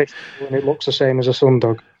light in a fish and it looks the same as a sun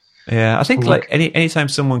dog. Yeah, I think like anytime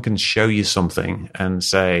someone can show you something and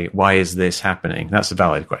say, why is this happening? That's a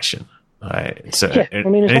valid question. Right? So, as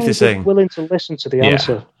long as they're willing to listen to the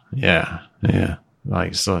answer. Yeah.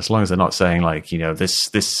 Like, so as long as they're not saying like, this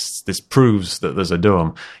proves that there's a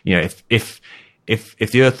dome. If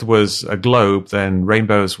the Earth was a globe, then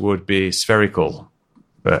rainbows would be spherical.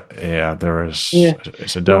 But it's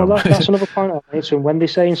a dome. Well, that's another point I made. So when they're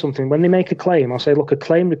saying something, when they make a claim, I'll say, look, a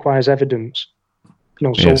claim requires evidence.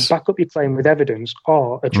 Back up your claim with evidence,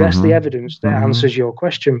 or address the evidence that answers your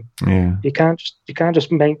question. Yeah. You can't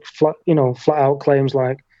just make flat out claims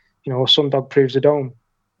like, a sundog proves a dome.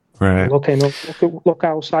 Right. Look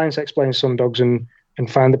how science explains sundogs and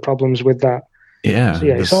find the problems with that. Yeah. So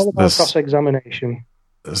it's all about cross-examination.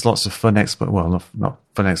 There's lots of fun not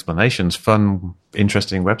fun explanations, fun,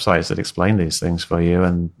 interesting websites that explain these things for you,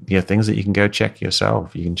 and things that you can go check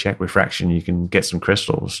yourself. You can check refraction, you can get some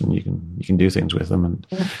crystals, and you can do things with them and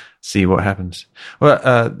see what happens. Well,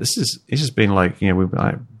 it's just been like we've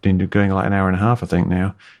been going like an hour and a half, I think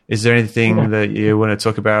now. Is there anything that you want to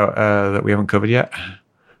talk about that we haven't covered yet?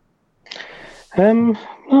 No,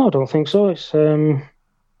 I don't think so. It's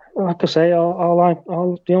like I say,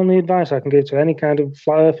 the only advice I can give to any kind of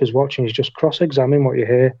flat earthers watching is just cross-examine what you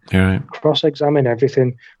hear. Right. Cross-examine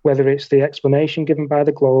everything, whether it's the explanation given by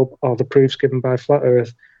the globe or the proofs given by flat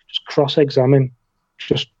Earth. Just cross-examine.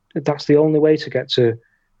 That's the only way to get to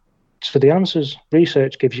the answers.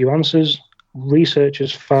 Research gives you answers. Research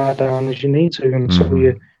as far down as you need to, and so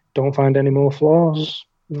you don't find any more flaws.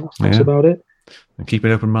 That's about it. And keep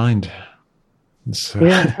an open mind.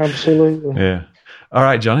 Yeah, absolutely. Yeah. All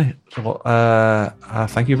right, Johnny. Well,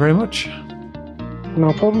 thank you very much.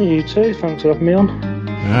 No problem. You too. Thanks for having me on.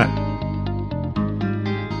 All right.